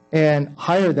 and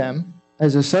hire them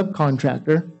as a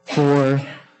subcontractor for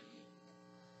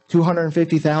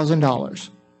 $250,000.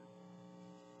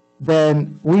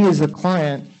 Then we as the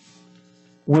client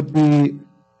would be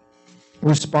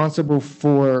responsible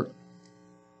for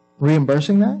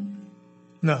reimbursing that?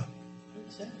 No,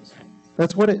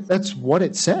 That's what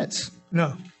it says.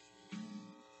 no.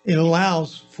 It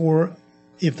allows for,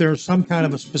 if there's some kind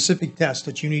of a specific test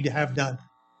that you need to have done,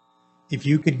 if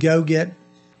you could go get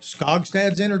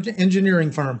Skogstad's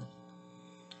engineering firm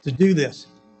to do this,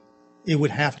 it would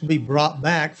have to be brought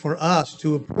back for us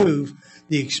to approve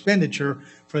the expenditure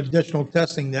for additional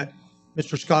testing that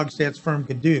Mr. Skogstad's firm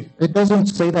could do. It doesn't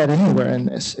say that anywhere in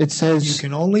this. It You says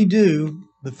can only do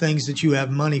the things that you have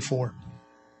money for.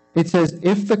 if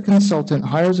the consultant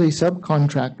hires a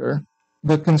subcontractor,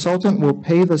 the consultant will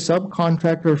pay the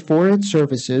subcontractor for its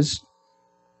services,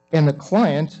 and the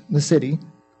client, the city,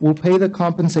 will pay the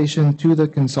compensation to the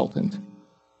consultant.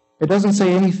 It doesn't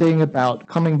say anything about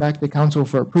coming back to council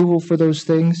for approval for those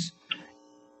things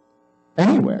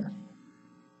anywhere.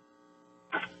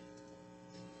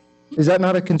 Is that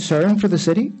not a concern for the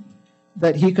city?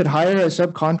 That he could hire a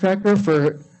subcontractor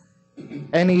for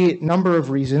any number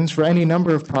of reasons, for any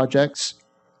number of projects,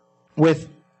 with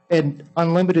an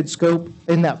unlimited scope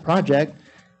in that project,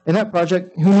 and that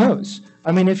project, who knows?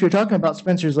 I mean, if you're talking about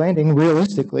Spencer's Landing,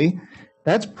 realistically,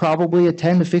 that's probably a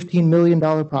 $10 to $15 million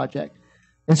project.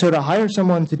 And so to hire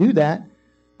someone to do that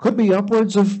could be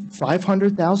upwards of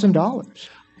 $500,000.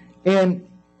 And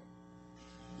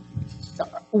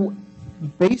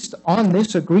based on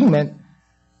this agreement,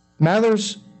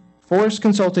 Mathers Forest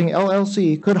Consulting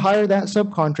LLC could hire that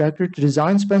subcontractor to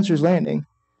design Spencer's Landing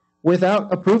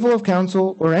without approval of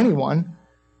council or anyone,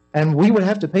 and we would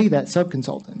have to pay that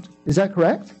subconsultant. Is that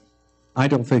correct? I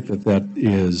don't think that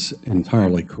is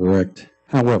entirely correct.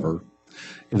 However,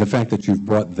 the fact that you've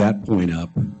brought that point up,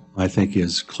 I think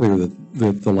is clear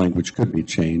that the language could be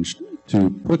changed to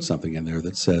put something in there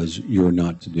that says you're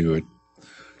not to do it.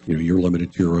 You're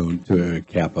limited to a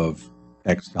cap of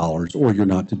X dollars, or you're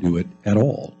not to do it at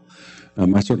all.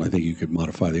 I certainly think you could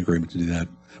modify the agreement to do that.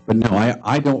 But no,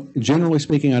 I don't, generally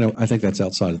speaking, I think that's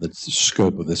outside of the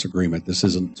scope of this agreement. This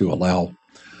isn't to allow,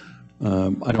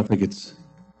 I don't think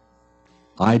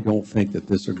that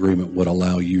this agreement would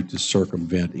allow you to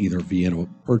circumvent either Vienna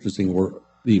purchasing or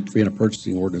the Vienna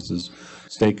purchasing ordinance's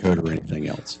state code or anything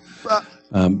else.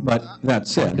 But that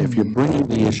said, if you're bringing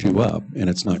the issue up and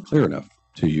it's not clear enough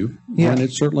to you, then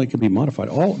it certainly could be modified.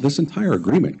 This entire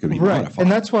agreement could be modified.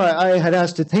 And that's why I had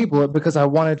asked to table it, because I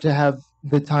wanted to have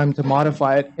the time to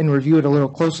modify it and review it a little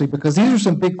closely, because these are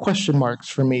some big question marks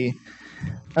for me.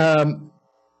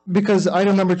 Because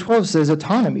item number 12 says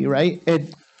autonomy, right?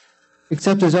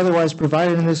 except as otherwise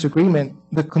provided in this agreement,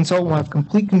 the consultant will have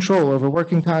complete control over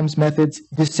working times, methods,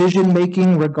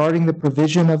 decision-making regarding the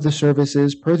provision of the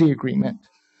services per the agreement.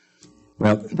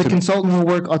 Well, The consultant will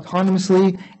work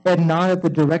autonomously and not at the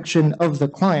direction of the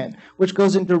client, which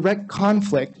goes in direct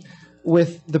conflict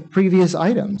with the previous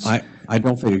items. I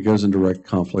don't think it goes in direct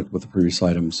conflict with the previous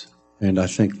items, and I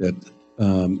think that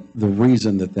the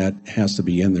reason that that has to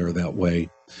be in there that way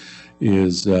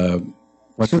is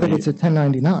So that it's a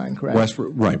 1099, correct? West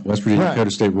Virginia Right. Code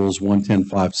of State Rules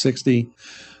 110.560,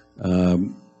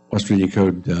 West Virginia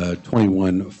Code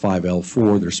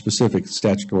 21.5L4. There's specific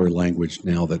statutory language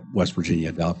now that West Virginia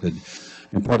adopted,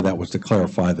 and part of that was to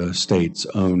clarify the state's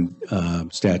own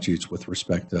statutes with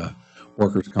respect to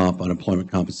workers' comp,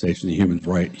 unemployment compensation, the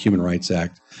Human Rights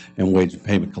Act, and wage and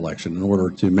payment collection in order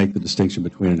to make the distinction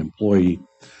between an employee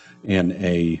and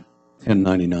a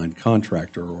 1099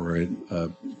 contractor or an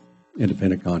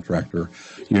independent contractor.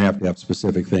 You have to have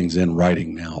specific things in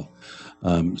writing now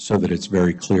so that it's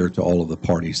very clear to all of the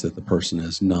parties that the person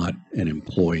is not an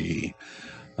employee.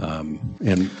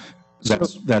 And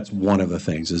that's one of the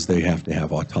things is they have to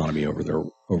have autonomy over their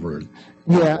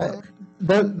Yeah,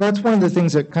 that's one of the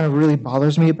things that kind of really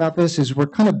bothers me about this is we're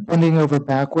kind of bending over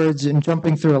backwards and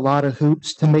jumping through a lot of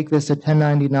hoops to make this a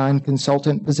 1099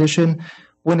 consultant position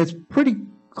when it's pretty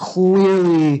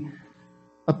clearly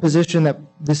a position that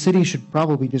the city should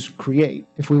probably just create.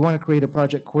 If we want to create a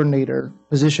project coordinator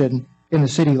position in the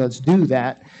city, let's do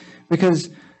that, because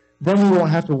then we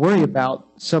won't have to worry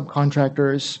about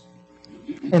subcontractors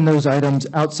and those items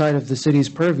outside of the city's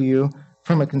purview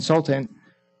from a consultant.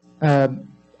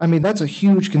 I mean, that's a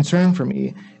huge concern for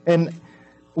me. And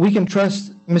we can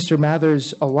trust Mr.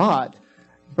 Mathers a lot,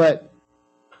 but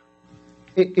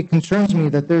it concerns me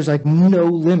that there's like no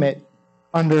limit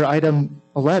under item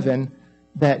 11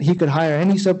 that he could hire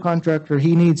any subcontractor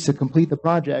he needs to complete the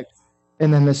project,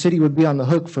 and then the city would be on the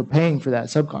hook for paying for that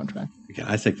subcontract. Again,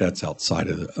 I think that's outside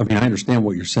of I mean, I understand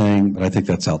what you're saying, but I think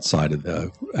that's outside of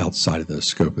the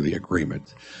scope of the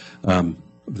agreement.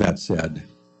 That said,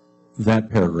 that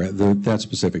paragraph, that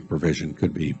specific provision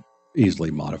could be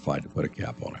easily modified to put a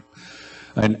cap on it.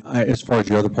 And as far as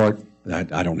the other part,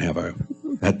 I don't have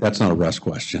that's not a rest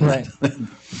question. Right.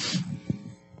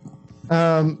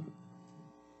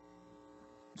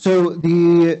 So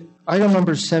the item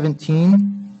number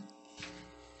 17,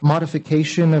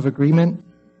 modification of agreement.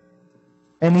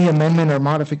 Any amendment or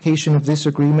modification of this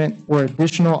agreement or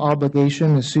additional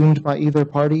obligation assumed by either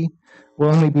party will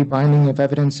only be binding if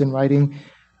evidence in writing.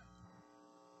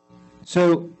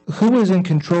 So who is in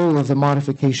control of the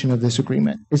modification of this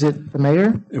agreement? Is it the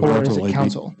mayor or is it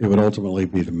council? It would ultimately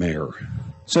be the mayor.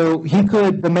 So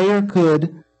the mayor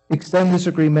could extend this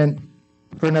agreement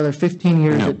for another 15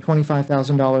 years at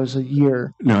 $25,000 a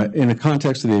year. No, in the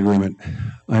context of the agreement,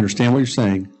 I understand what you're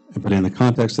saying, but in the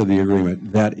context of the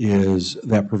agreement,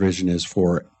 that provision is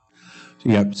for,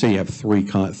 you have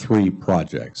three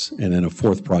projects, and then a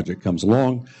fourth project comes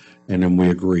along, and then we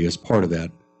agree as part of that,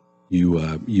 you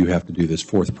have to do this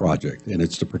fourth project, and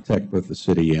it's to protect both the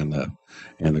city and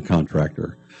the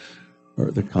contractor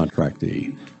or the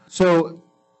contractee. So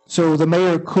the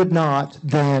mayor could not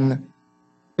then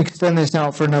extend this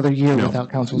out for another year without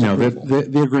council's approval? No,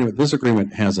 this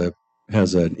agreement has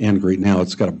an end date now.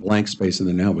 It's got a blank space in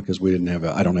there now because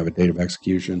I don't have a date of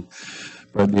execution,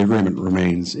 but the agreement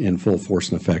remains in full force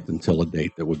and effect until a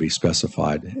date that would be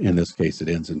specified. In this case, it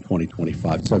ends in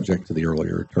 2025, subject to the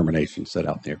earlier termination set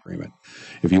out in the agreement.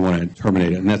 If you want to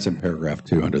terminate it, and that's in paragraph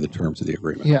 2 under the terms of the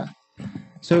agreement. Yeah.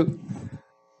 So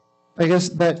I guess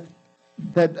that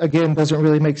again doesn't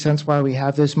really make sense why we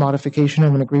have this modification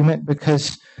of an agreement,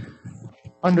 because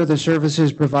under the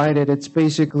services provided, it's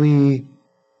basically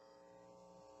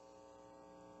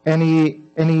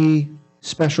any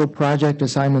special project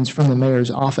assignments from the mayor's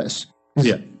office.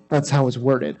 Yeah. That's how it's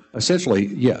worded. Essentially,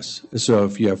 yes. So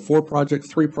if you have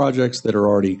three projects that are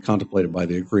already contemplated by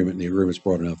the agreement, and the agreement's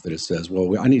broad enough that it says,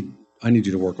 well, I need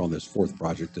you to work on this fourth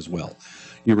project as well.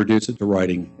 You reduce it to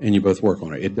writing, and you both work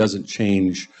on it. It doesn't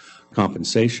change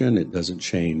compensation. It doesn't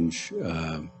change,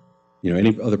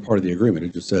 any other part of the agreement.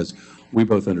 It just says, we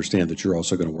both understand that you're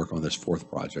also going to work on this fourth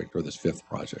project or this fifth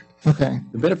project. Okay.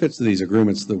 The benefits of these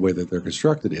agreements, the way that they're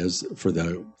constructed is for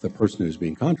the person who's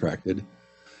being contracted,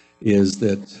 is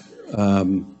that,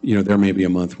 there may be a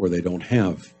month where they don't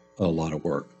have a lot of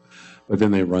work, but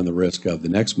then they run the risk of the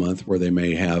next month where they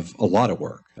may have a lot of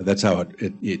work. That's how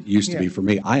it used to be for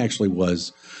me. I actually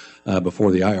was,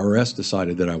 before the IRS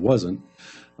decided that I wasn't,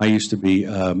 I used to be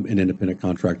an independent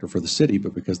contractor for the city,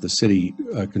 but because the city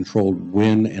controlled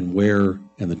when and where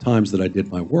and the times that I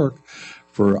did my work,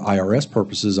 for IRS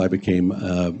purposes, I became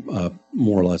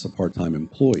more or less a part-time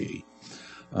employee.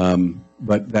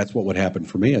 But that's what would happen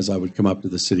for me, as I would come up to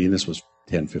the city, and this was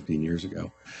 10, 15 years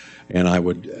ago, and I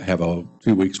would have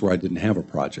 2 weeks where I didn't have a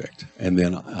project, and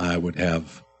then I would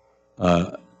have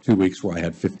 2 weeks where I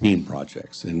had 15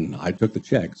 projects, and I took the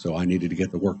check, so I needed to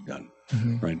get the work done.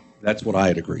 Right? That's what I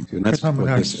had agreed to, and that's I'm what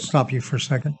going to this is. stop you for a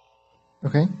second.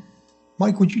 Okay.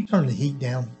 Mike, would you turn the heat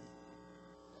down?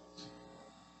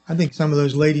 I think some of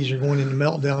those ladies are going into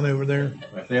meltdown over there.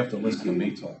 If they have to listen to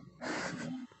me talk.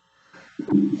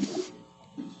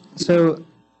 So,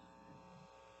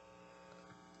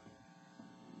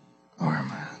 where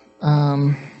am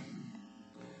I?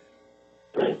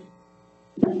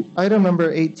 Item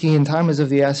number 18, time is of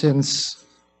the essence.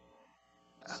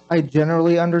 I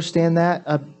generally understand that.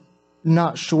 I'm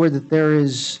not sure that there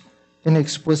is an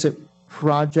explicit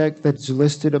project that's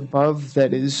listed above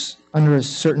that is under a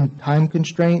certain time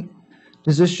constraint.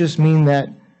 Does this just mean that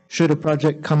should a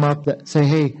project come up that say,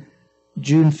 hey,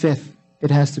 June 5th,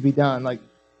 it has to be done? Like,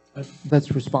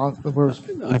 that's responsible.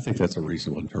 I think that's a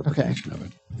reasonable interpretation of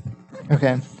it.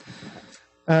 Okay.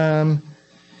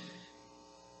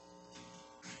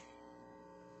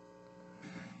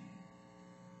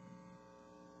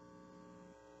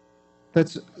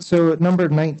 That's so number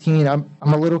 19. I'm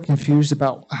a little confused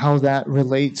about how that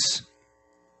relates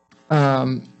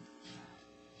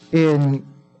in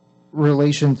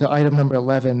relation to item number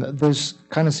 11. Those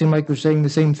kind of seem like they're saying the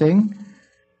same thing,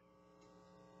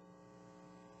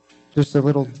 just a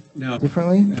little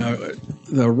differently. Now,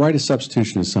 the right of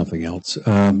substitution is something else.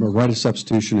 A right of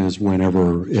substitution is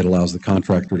whenever it allows the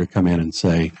contractor to come in and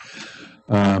say,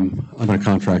 I'm going to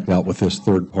contract out with this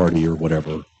third party or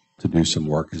whatever to do some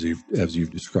work, as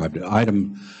you've described it.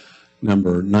 Item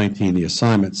number 19, the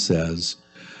assignment says,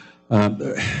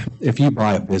 if you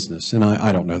buy a business, and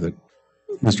I don't know that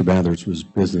Mr. Bather's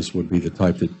business would be the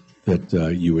type that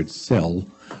you would sell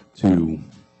to,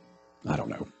 I don't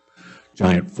know,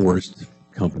 Giant Forest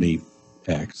Company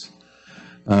X.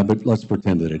 But let's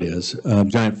pretend that it is.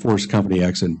 Giant Forest Company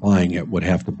X, in buying it, would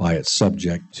have to buy it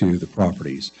subject to the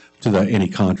properties, to any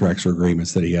contracts or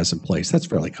agreements that he has in place. That's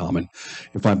fairly common.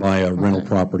 If I buy a rental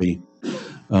property,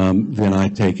 then I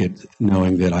take it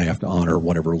knowing that I have to honor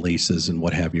whatever leases and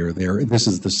what have you are there. This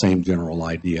is the same general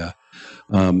idea.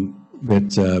 In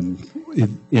this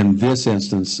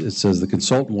instance, it says the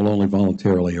consultant will only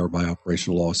voluntarily or by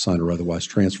operational law assign or otherwise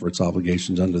transfer its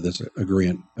obligations under this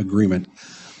agreement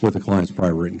with the client's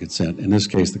prior written consent. In this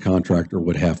case, the contractor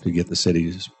would have to get the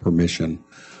city's permission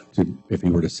to, if he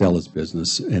were to sell his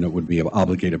business, and it would be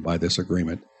obligated by this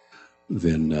agreement,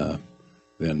 then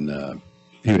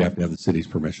he would have to have the city's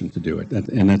permission to do it.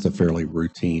 And that's a fairly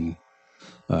routine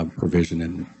provision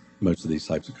in most of these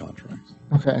types of contracts.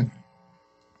 Okay.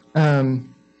 I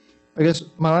guess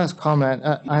my last comment,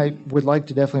 I would like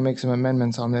to definitely make some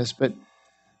amendments on this, but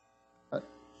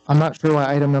I'm not sure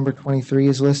why item number 23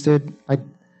 is listed.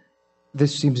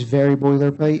 This seems very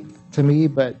boilerplate to me,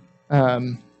 but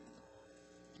And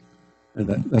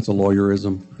that's a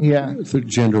lawyerism. yeah. For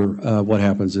gender, what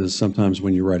happens is sometimes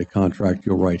when you write a contract,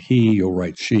 you'll write he, you'll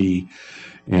write she,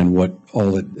 and what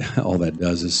all that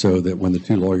does is so that when the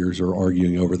two lawyers are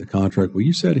arguing over the contract, well,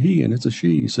 you said he and it's a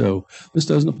she, so this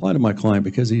doesn't apply to my client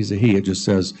because he's a he. It just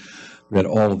says that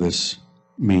all of this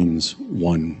means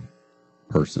one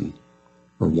person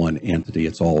or one entity.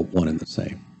 It's all one and the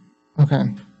same. Okay.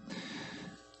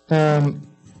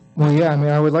 Well, yeah, I mean,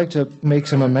 I would like to make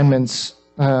some amendments,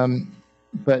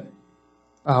 but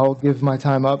I'll give my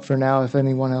time up for now if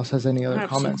anyone else has any I other have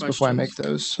some comments before I make questions.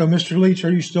 those. So, Mr. Leach,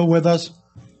 are you still with us?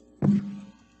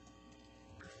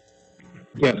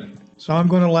 Yes. So I'm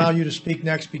going to allow you to speak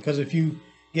next because if you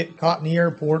get caught in the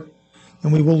airport,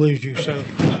 then we will lose you. So,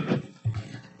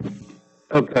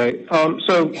 Okay.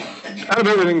 So out of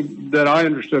everything that I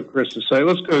understood Chris to say,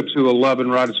 let's go to 11,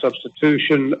 right of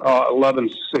substitution,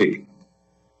 11C.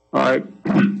 All right.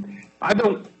 I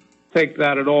don't take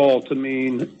that at all to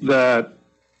mean that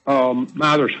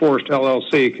Mathers Forest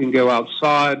LLC can go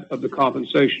outside of the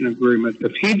compensation agreement.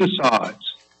 If he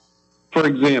decides, for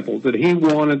example, that he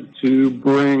wanted to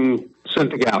bring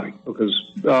Cynthia Gowdy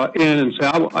in and say,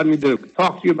 I need to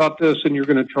talk to you about this and you're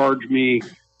going to charge me,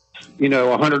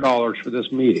 $100 for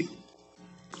this meeting,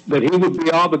 that he would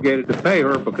be obligated to pay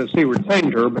her because he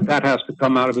retained her, but that has to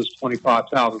come out of his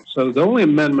 $25,000. So the only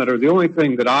amendment or the only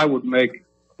thing that I would make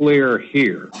clear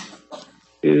here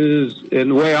is, in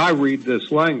the way I read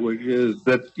this language, is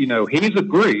that, he's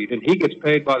agreed and he gets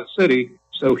paid by the city,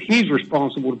 so he's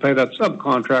responsible to pay that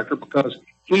subcontractor because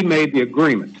he made the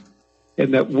agreement,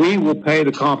 and that we will pay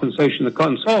the compensation of the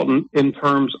consultant in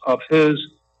terms of his.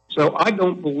 So I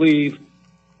don't believe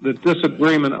that this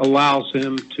agreement allows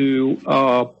him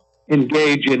to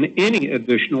engage in any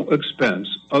additional expense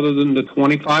other than the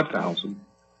 $25,000.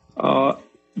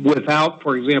 Without,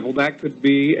 for example, that could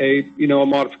be a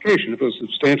modification. If it was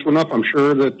substantial enough, I'm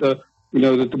sure that that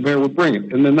the mayor would bring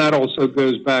it. And then that also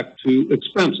goes back to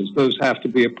expenses; those have to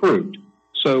be approved.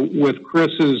 So with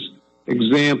Chris's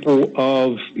example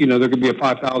of there could be a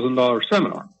 $5,000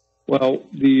 seminar. Well,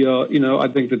 I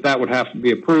think that would have to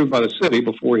be approved by the city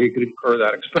before he could incur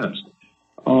that expense.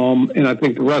 And I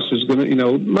think the rest is going to,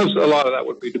 a lot of that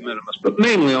would be de minimis, but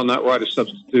mainly on that right of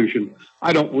substitution.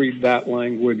 I don't read that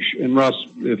language. And Russ,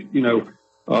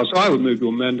 so I would move to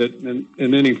amend it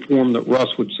in any form that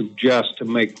Russ would suggest to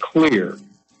make clear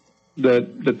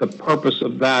that the purpose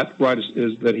of that right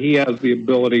is that he has the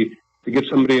ability to get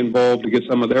somebody involved, to get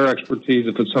some of their expertise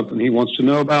if it's something he wants to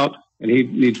know about, and he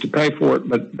needs to pay for it,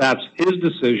 but that's his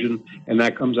decision, and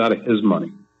that comes out of his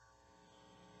money.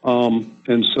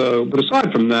 And so, but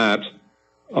aside from that,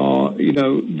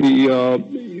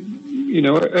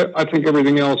 I think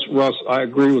everything else, Russ, I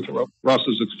agree with what Russ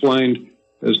has explained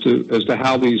as to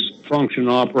how these function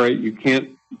and operate. You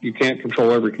can't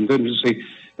control every contingency,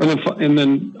 and if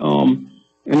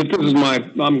this is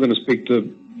I'm going to speak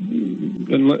to,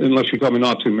 unless you tell me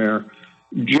not to, Mayor,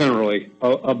 generally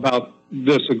about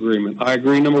this agreement. I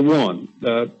agree, number one,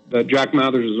 that Jack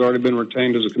Mathers has already been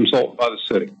retained as a consultant by the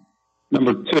city.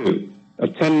 Number two, a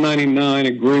 1099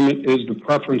 agreement is the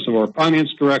preference of our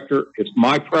finance director. It's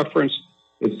my preference.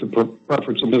 It's the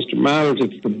preference of Mr. Mathers.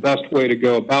 It's the best way to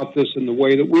go about this in the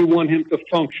way that we want him to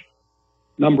function.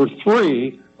 Number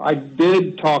three, I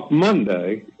did talk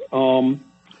Monday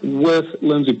with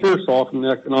Lindsay Pearsall from the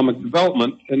Economic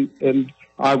Development, and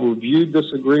I reviewed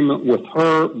this agreement with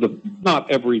her,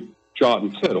 not every jot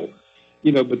and tittle,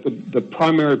 but the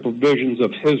primary provisions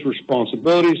of his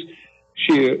responsibilities.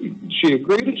 She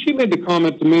agreed, and she made the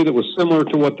comment to me that was similar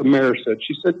to what the mayor said.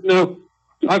 She said,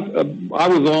 I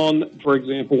was on, for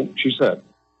example, she said,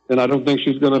 and I don't think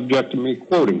she's going to object to me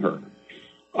quoting her.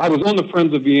 I was on the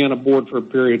Friends of Vienna board for a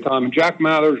period of time, and Jack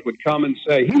Mathers would come and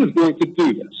say he was going to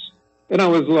do this. And I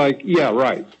was like, yeah,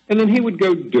 right. And then he would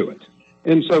go do it.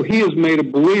 And so he has made a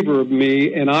believer of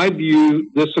me, and I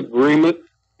view this agreement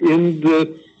in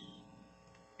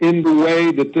the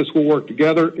way that this will work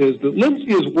together is that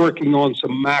Lindsay is working on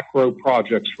some macro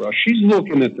projects for us. She's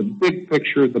looking at the big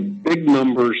picture, the big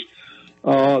numbers,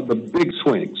 the big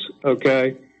swings,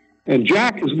 okay? And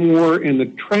Jack is more in the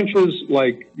trenches,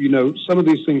 like, some of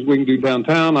these things we can do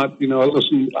downtown. I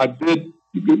did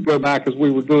go back as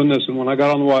we were doing this, and when I got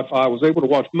on the Wi-Fi, I was able to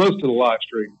watch most of the live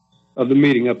stream of the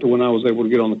meeting up to when I was able to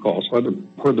get on the call. So I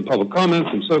heard the public comments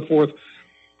and so forth.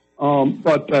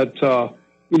 But that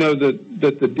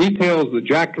the details that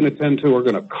Jack can attend to are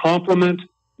going to complement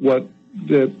what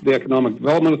the Economic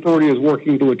Development Authority is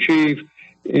working to achieve.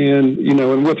 And,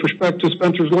 and with respect to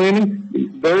Spencer's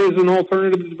Landing, there is an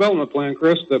alternative development plan,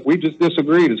 Chris, that we just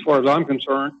disagreed, as far as I'm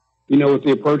concerned, with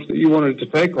the approach that you wanted to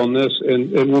take on this,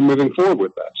 and we're moving forward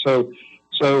with that.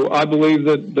 So I believe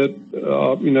that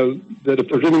if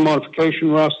there's any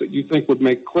modification, Russ, that you think would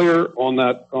make clear on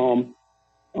that,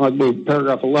 I believe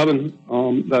paragraph 11,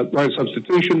 that right of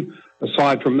substitution.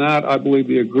 Aside from that, I believe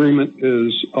the agreement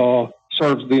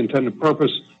serves the intended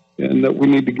purpose, and that we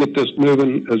need to get this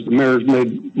moving. As the mayor's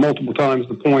made multiple times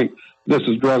the point, this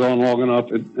has drug on long enough,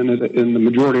 and the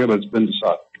majority of it's been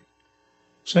decided.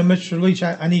 So, Mr. Leach,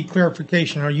 I need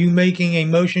clarification. Are you making a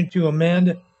motion to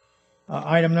amend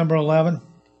item number 11?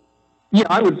 Yeah,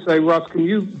 I would say, Russ, can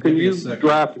you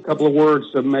draft a couple of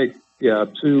words to make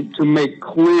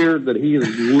clear that he is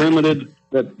limited,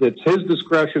 that it's his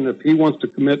discretion if he wants to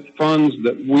commit funds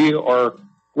that we are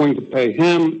going to pay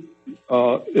him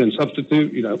and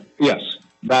substitute, yes,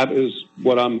 that is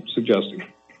what I'm suggesting.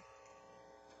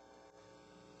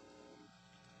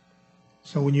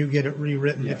 So when you get it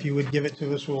rewritten, if you would give it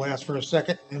to us, we'll ask for a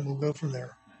second and we'll go from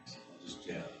there.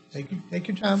 Take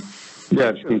your time.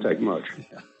 Yeah, it shouldn't take much.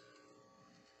 Yeah.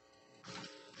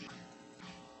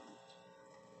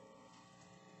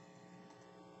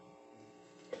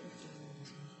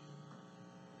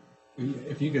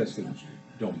 If you guys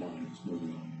don't mind just moving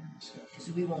on your discussion.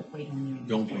 So we won't wait on you.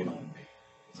 Don't wait on me,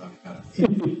 because I've got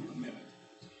a minute.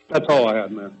 That's all I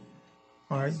had, man.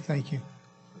 All right, thank you.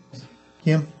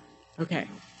 Kim? Okay.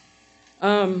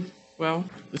 Well,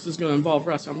 this is going to involve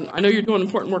Russ. I know you're doing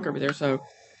important work over there, so.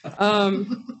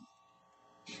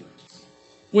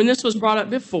 When this was brought up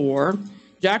before,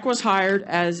 Jack was hired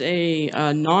as a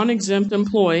non-exempt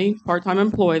employee, part-time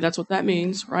employee. That's what that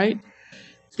means, right?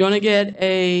 He's going to get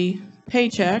a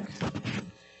paycheck.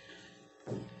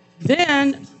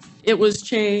 Then it was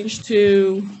changed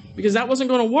to because that wasn't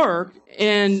going to work.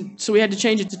 And so we had to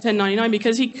change it to 1099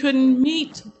 because he couldn't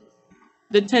meet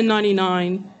the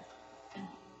 1099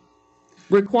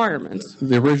 requirements.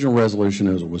 The original resolution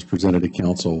as it was presented to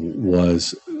council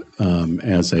was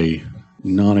as a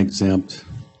non-exempt,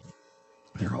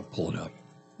 here, I'll pull it up.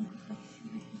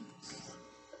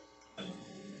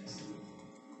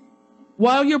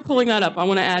 While you're pulling that up, I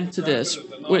want to add to this.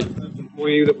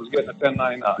 Employee that was getting a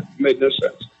 1099. Made no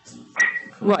sense.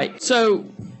 Right. So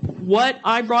what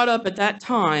I brought up at that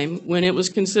time when it was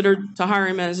considered to hire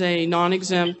him as a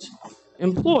non-exempt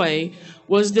employee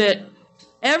was that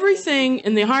everything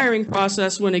in the hiring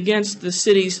process went against the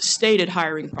city's stated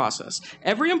hiring process.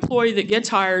 Every employee that gets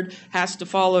hired has to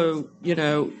follow,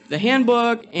 the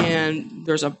handbook, and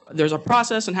there's a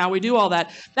process and how we do all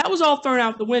that. That was all thrown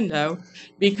out the window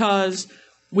because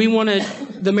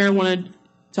the mayor wanted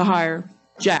to hire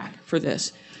Jack for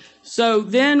this. So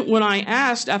then when I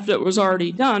asked after it was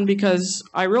already done, because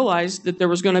I realized that there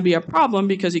was going to be a problem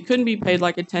because he couldn't be paid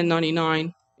like a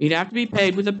 1099, he'd have to be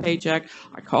paid with a paycheck.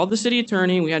 I called the city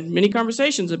attorney. We had many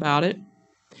conversations about it.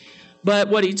 But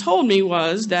what he told me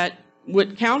was that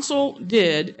what council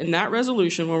did in that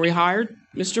resolution when we hired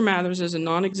Mr. Mathers as a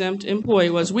non-exempt employee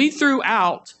was we threw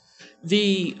out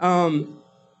the,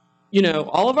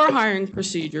 all of our hiring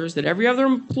procedures that every other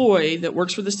employee that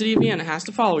works for the city of Vienna has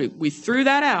to follow. We threw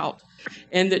that out,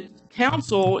 and that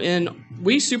council, and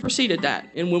we superseded that.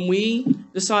 And when we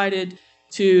decided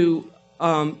to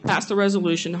pass the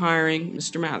resolution hiring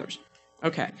Mr. Mathers.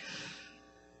 Okay.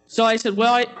 So I said,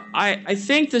 well, I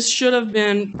think this should have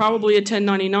been probably a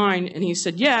 1099. And he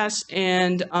said, yes.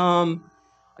 And I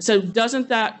said, doesn't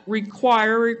that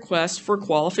require a request for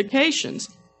qualifications?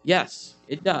 Yes,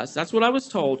 it does. That's what I was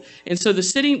told. And so the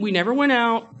city, we never went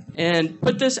out and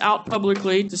put this out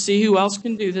publicly to see who else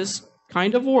can do this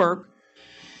kind of work.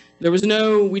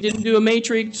 We didn't do a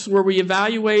matrix where we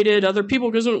evaluated other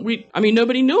people because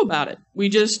nobody knew about it. We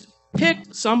just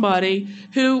picked somebody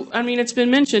who, it's been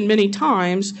mentioned many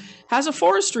times, has a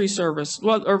forestry service,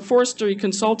 or forestry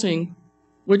consulting,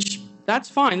 which that's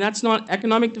fine. That's not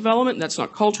economic development. That's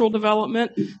not cultural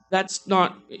development. That's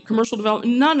not commercial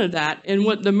development. None of that. And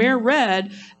what the mayor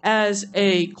read as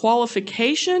a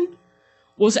qualification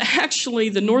was actually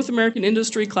the North American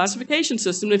Industry Classification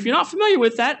System. And if you're not familiar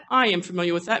with that, I am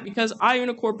familiar with that because I own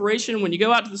a corporation. When you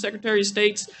go out to the Secretary of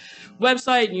State's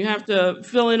website and you have to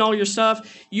fill in all your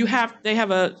stuff, they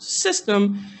have a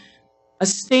system, a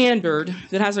standard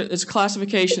that has its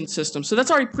classification system. So that's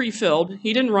already pre-filled.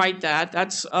 He didn't write that.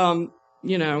 That's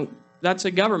that's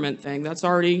a government thing. That's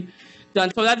already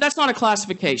done. So that's not a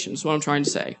classification is what I'm trying to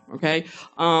say. Okay.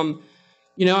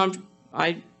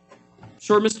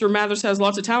 Sure, Mr. Mathers has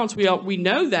lots of talents. We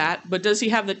know that, but does he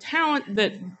have the talent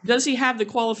does he have the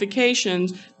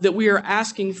qualifications that we are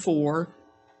asking for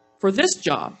this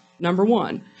job, number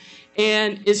one?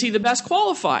 And is he the best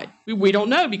qualified? We don't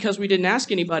know because we didn't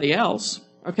ask anybody else,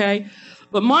 okay?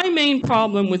 But my main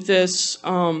problem with this,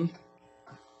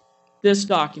 this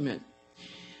document,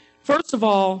 first of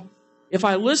all, if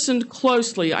I listened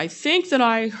closely, I think that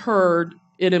I heard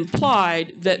it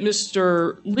implied that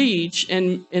Mr. Leach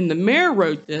and the mayor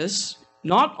wrote this,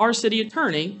 not our city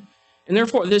attorney, and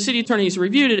therefore the city attorney has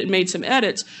reviewed it and made some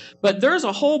edits, but there's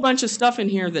a whole bunch of stuff in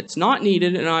here that's not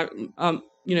needed, and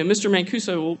Mr.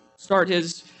 Mancuso will start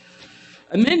his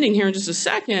amending here in just a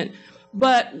second,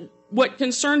 but what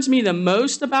concerns me the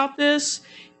most about this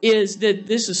is that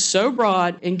this is so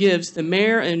broad and gives the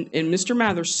mayor and Mr.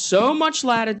 Mathers so much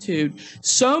latitude.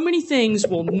 So many things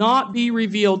will not be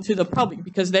revealed to the public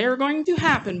because they are going to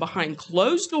happen behind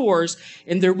closed doors,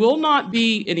 and there will not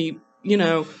be any,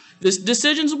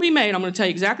 decisions will be made. I'm going to tell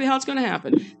you exactly how it's going to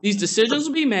happen. These decisions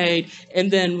will be made,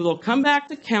 and then we'll come back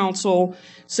to council,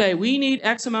 say we need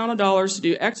X amount of dollars to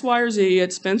do X, Y, or Z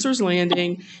at Spencer's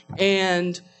Landing,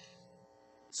 and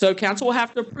so council will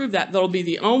have to approve that. That'll be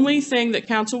the only thing that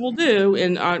council will do,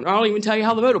 and I'll even tell you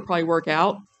how the vote will probably work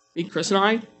out. Chris and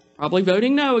I probably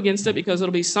voting no against it because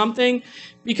it'll be something,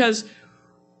 because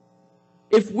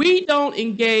if we don't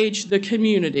engage the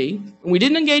community, and we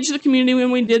didn't engage the community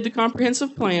when we did the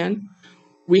comprehensive plan,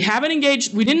 we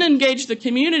didn't engage the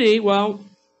community, well,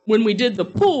 when we did the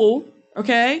pool,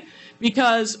 okay?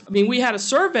 Because, we had a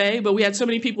survey, but we had so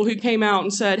many people who came out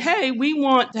and said, hey, we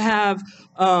want to have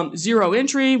zero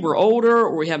entry, we're older,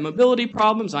 or we have mobility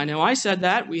problems. I know I said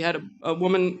that. We had a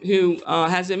woman who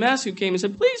has MS who came and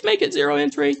said, please make it zero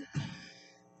entry.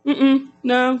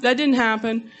 No, that didn't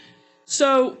happen.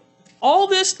 So all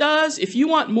this does, if you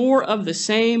want more of the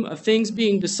same, of things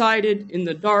being decided in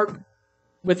the dark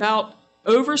without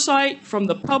oversight from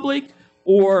the public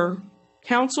or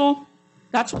council,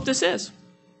 that's what this is.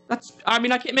 I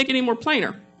mean, I can't make it any more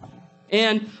plainer.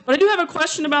 But I do have a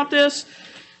question about this.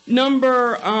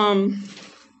 Number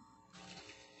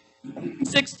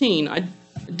 16,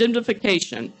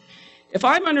 indemnification. If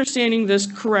I'm understanding this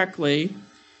correctly,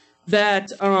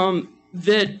 that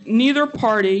neither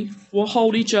party will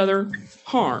hold each other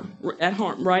at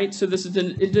harm, right? So this is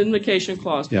an indemnification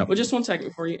clause. Yep. Well, just one second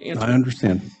before you answer. I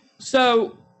understand.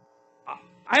 So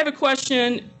I have a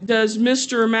question. Does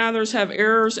Mr. Mathers have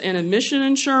errors and omission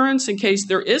insurance in case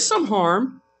there is some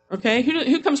harm? Okay,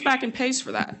 who comes back and pays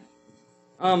for that?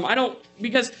 I don't,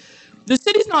 because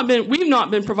the we've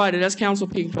not been provided as council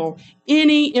people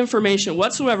any information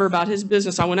whatsoever about his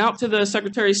business. I went out to the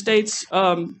Secretary of State's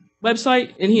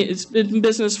website, and it's been in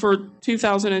business for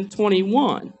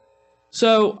 2021.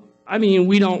 So, I mean,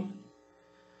 we don't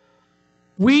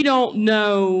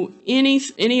know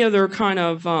any other kind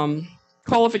of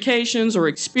qualifications or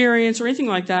experience or anything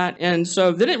like that. And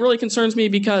so then it really concerns me,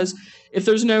 because if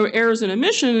there's no errors and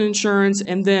omission insurance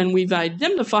and then we've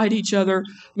indemnified each other,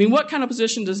 I mean, what kind of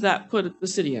position does that put the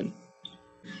city in?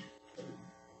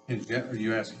 Are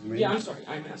you asking me? Yeah, I'm sorry.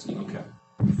 I'm asking. Okay.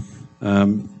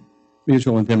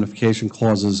 Mutual indemnification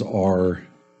clauses are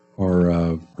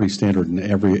pretty standard in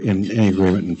any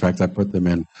agreement. In fact, I put them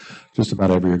in just about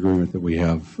every agreement that we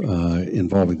have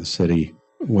involving the city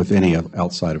with any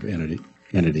outside of entity.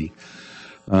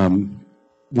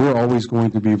 We're always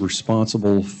going to be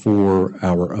responsible for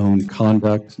our own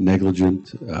conduct,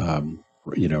 negligent,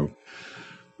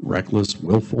 reckless,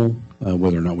 willful.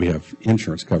 Whether or not we have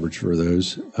insurance coverage for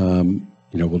those,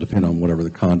 will depend on whatever the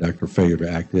conduct or failure to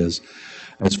act is.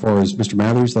 As far as Mr.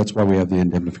 Mathers, that's why we have the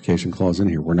indemnification clause in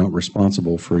here. We're not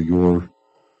responsible for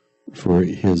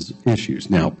his issues.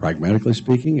 Now, pragmatically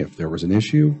speaking, if there was an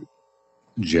issue,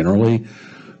 generally,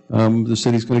 the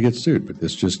city's going to get sued. But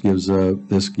this just gives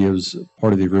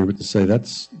part of the agreement to say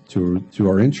that's to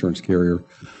our insurance carrier.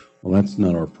 Well, that's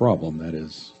not our problem. That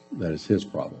is his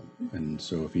problem. And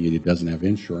so if he doesn't have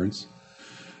insurance,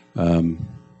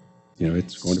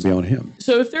 it's going to be on him.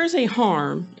 So if there's a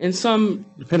harm in some...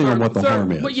 Depending on what the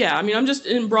harm is. But yeah, I mean, I'm just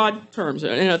in broad terms.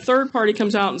 And a third party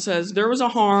comes out and says, there was a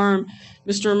harm,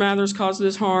 Mr. Mathers caused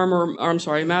this harm, or I'm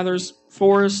sorry, Mathers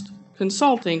Forest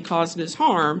Consulting caused this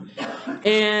harm,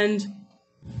 and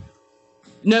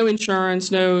no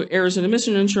insurance, no errors and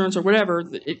omission insurance, or whatever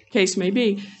the case may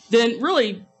be, then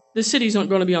really the city's not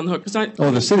going to be on the hook.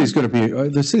 The city's going to be...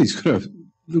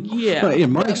 Yeah,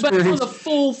 in my experience, but for the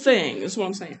full thing is what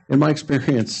I'm saying. In my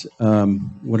experience,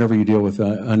 whenever you deal with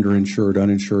underinsured,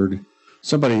 uninsured,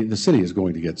 the city is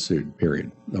going to get sued. Period.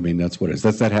 I mean, that's what it is.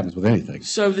 That happens with anything.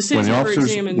 So the city's never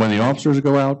examined. When the officers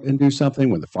go out and do something,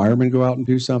 when the firemen go out and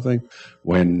do something,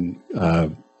 when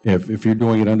if you're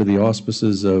doing it under the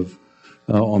auspices of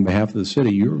on behalf of the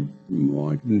city,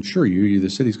 I can assure you, the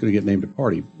city's going to get named a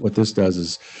party. What this does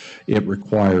is it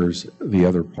requires the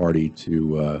other party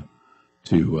to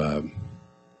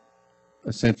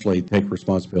essentially take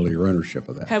responsibility or ownership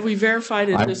of that. Have we verified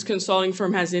if this consulting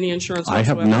firm has any insurance I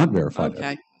whatsoever? have not verified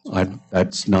okay. it.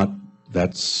 That's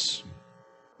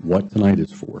what tonight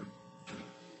is for.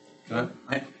 I'm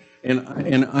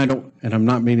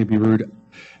not meaning to be rude.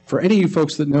 For any of you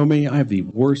folks that know me, I have the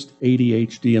worst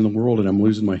ADHD in the world, and I'm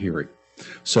losing my hearing.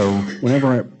 So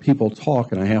whenever people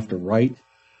talk and I have to write,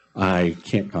 I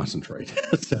can't concentrate.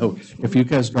 So if you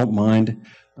guys don't mind,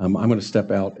 I'm going to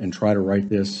step out and try to write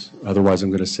this. Otherwise, I'm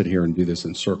going to sit here and do this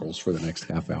in circles for the next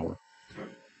half hour.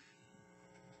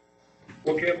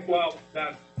 Okay, well,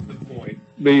 that's the point.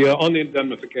 On the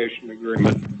indemnification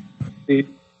agreement,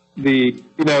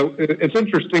 it's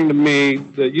interesting to me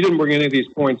that you didn't bring any of these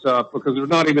points up because there's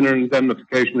not even an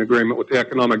indemnification agreement with the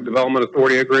Economic Development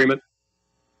Authority agreement.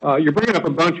 You're bringing up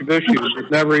a bunch of issues that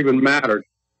never even mattered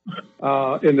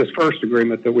in this first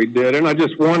agreement that we did, and I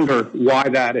just wonder why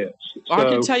that is. I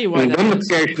can tell you why that is. The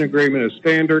indemnification agreement is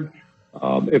standard.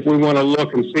 If we want to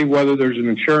look and see whether there's an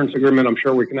insurance agreement, I'm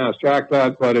sure we can ask Jack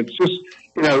that, but it's just,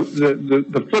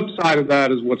 the flip side of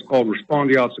that is what's called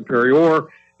respondeat superior,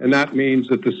 and that means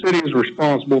that the city is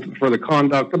responsible for the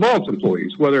conduct of all its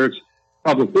employees, whether it's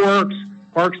public works,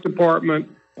 parks department,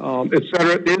 et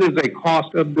cetera. It is a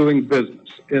cost of doing business.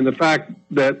 And the fact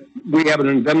that we have an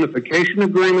indemnification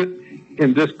agreement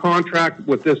in this contract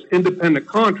with this independent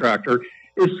contractor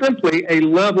is simply a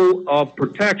level of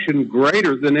protection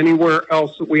greater than anywhere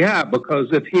else that we have.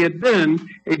 Because if he had been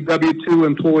a W-2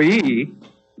 employee,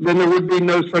 then there would be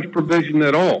no such provision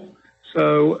at all.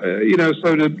 So,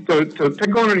 so to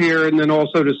pick on it here and then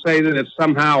also to say that it's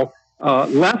somehow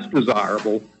less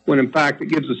desirable when in fact it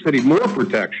gives the city more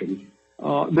protection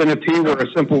than if he were a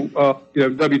simple,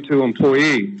 W-2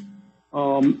 employee.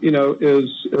 Anyway,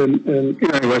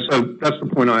 so that's the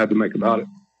point I had to make about it.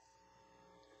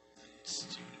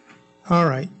 All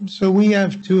right, so we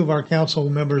have two of our council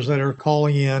members that are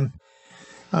calling in.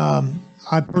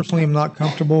 I personally am not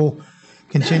comfortable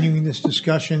continuing this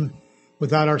discussion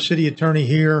without our city attorney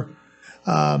here.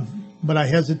 But I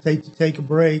hesitate to take a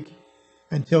break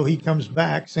until he comes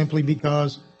back, simply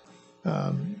because,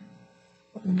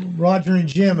 Roger and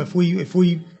Jim, if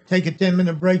we take a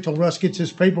 10-minute break till Russ gets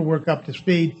his paperwork up to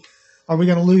speed, are we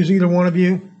gonna lose either one of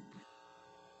you?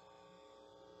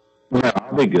 No,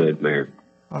 I'll be good, Mayor.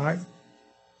 All right.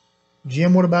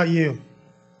 Jim, what about you?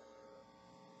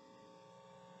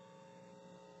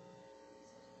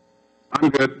 I'm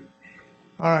good.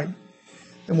 All right.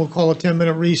 Then we'll call a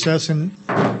 10-minute recess, and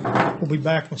we'll be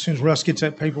back as soon as Russ gets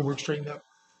that paperwork straightened up.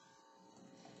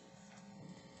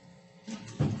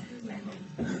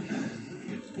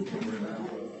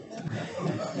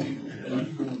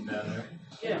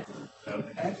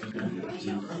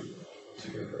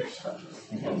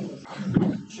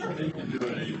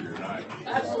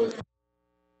 Absolutely.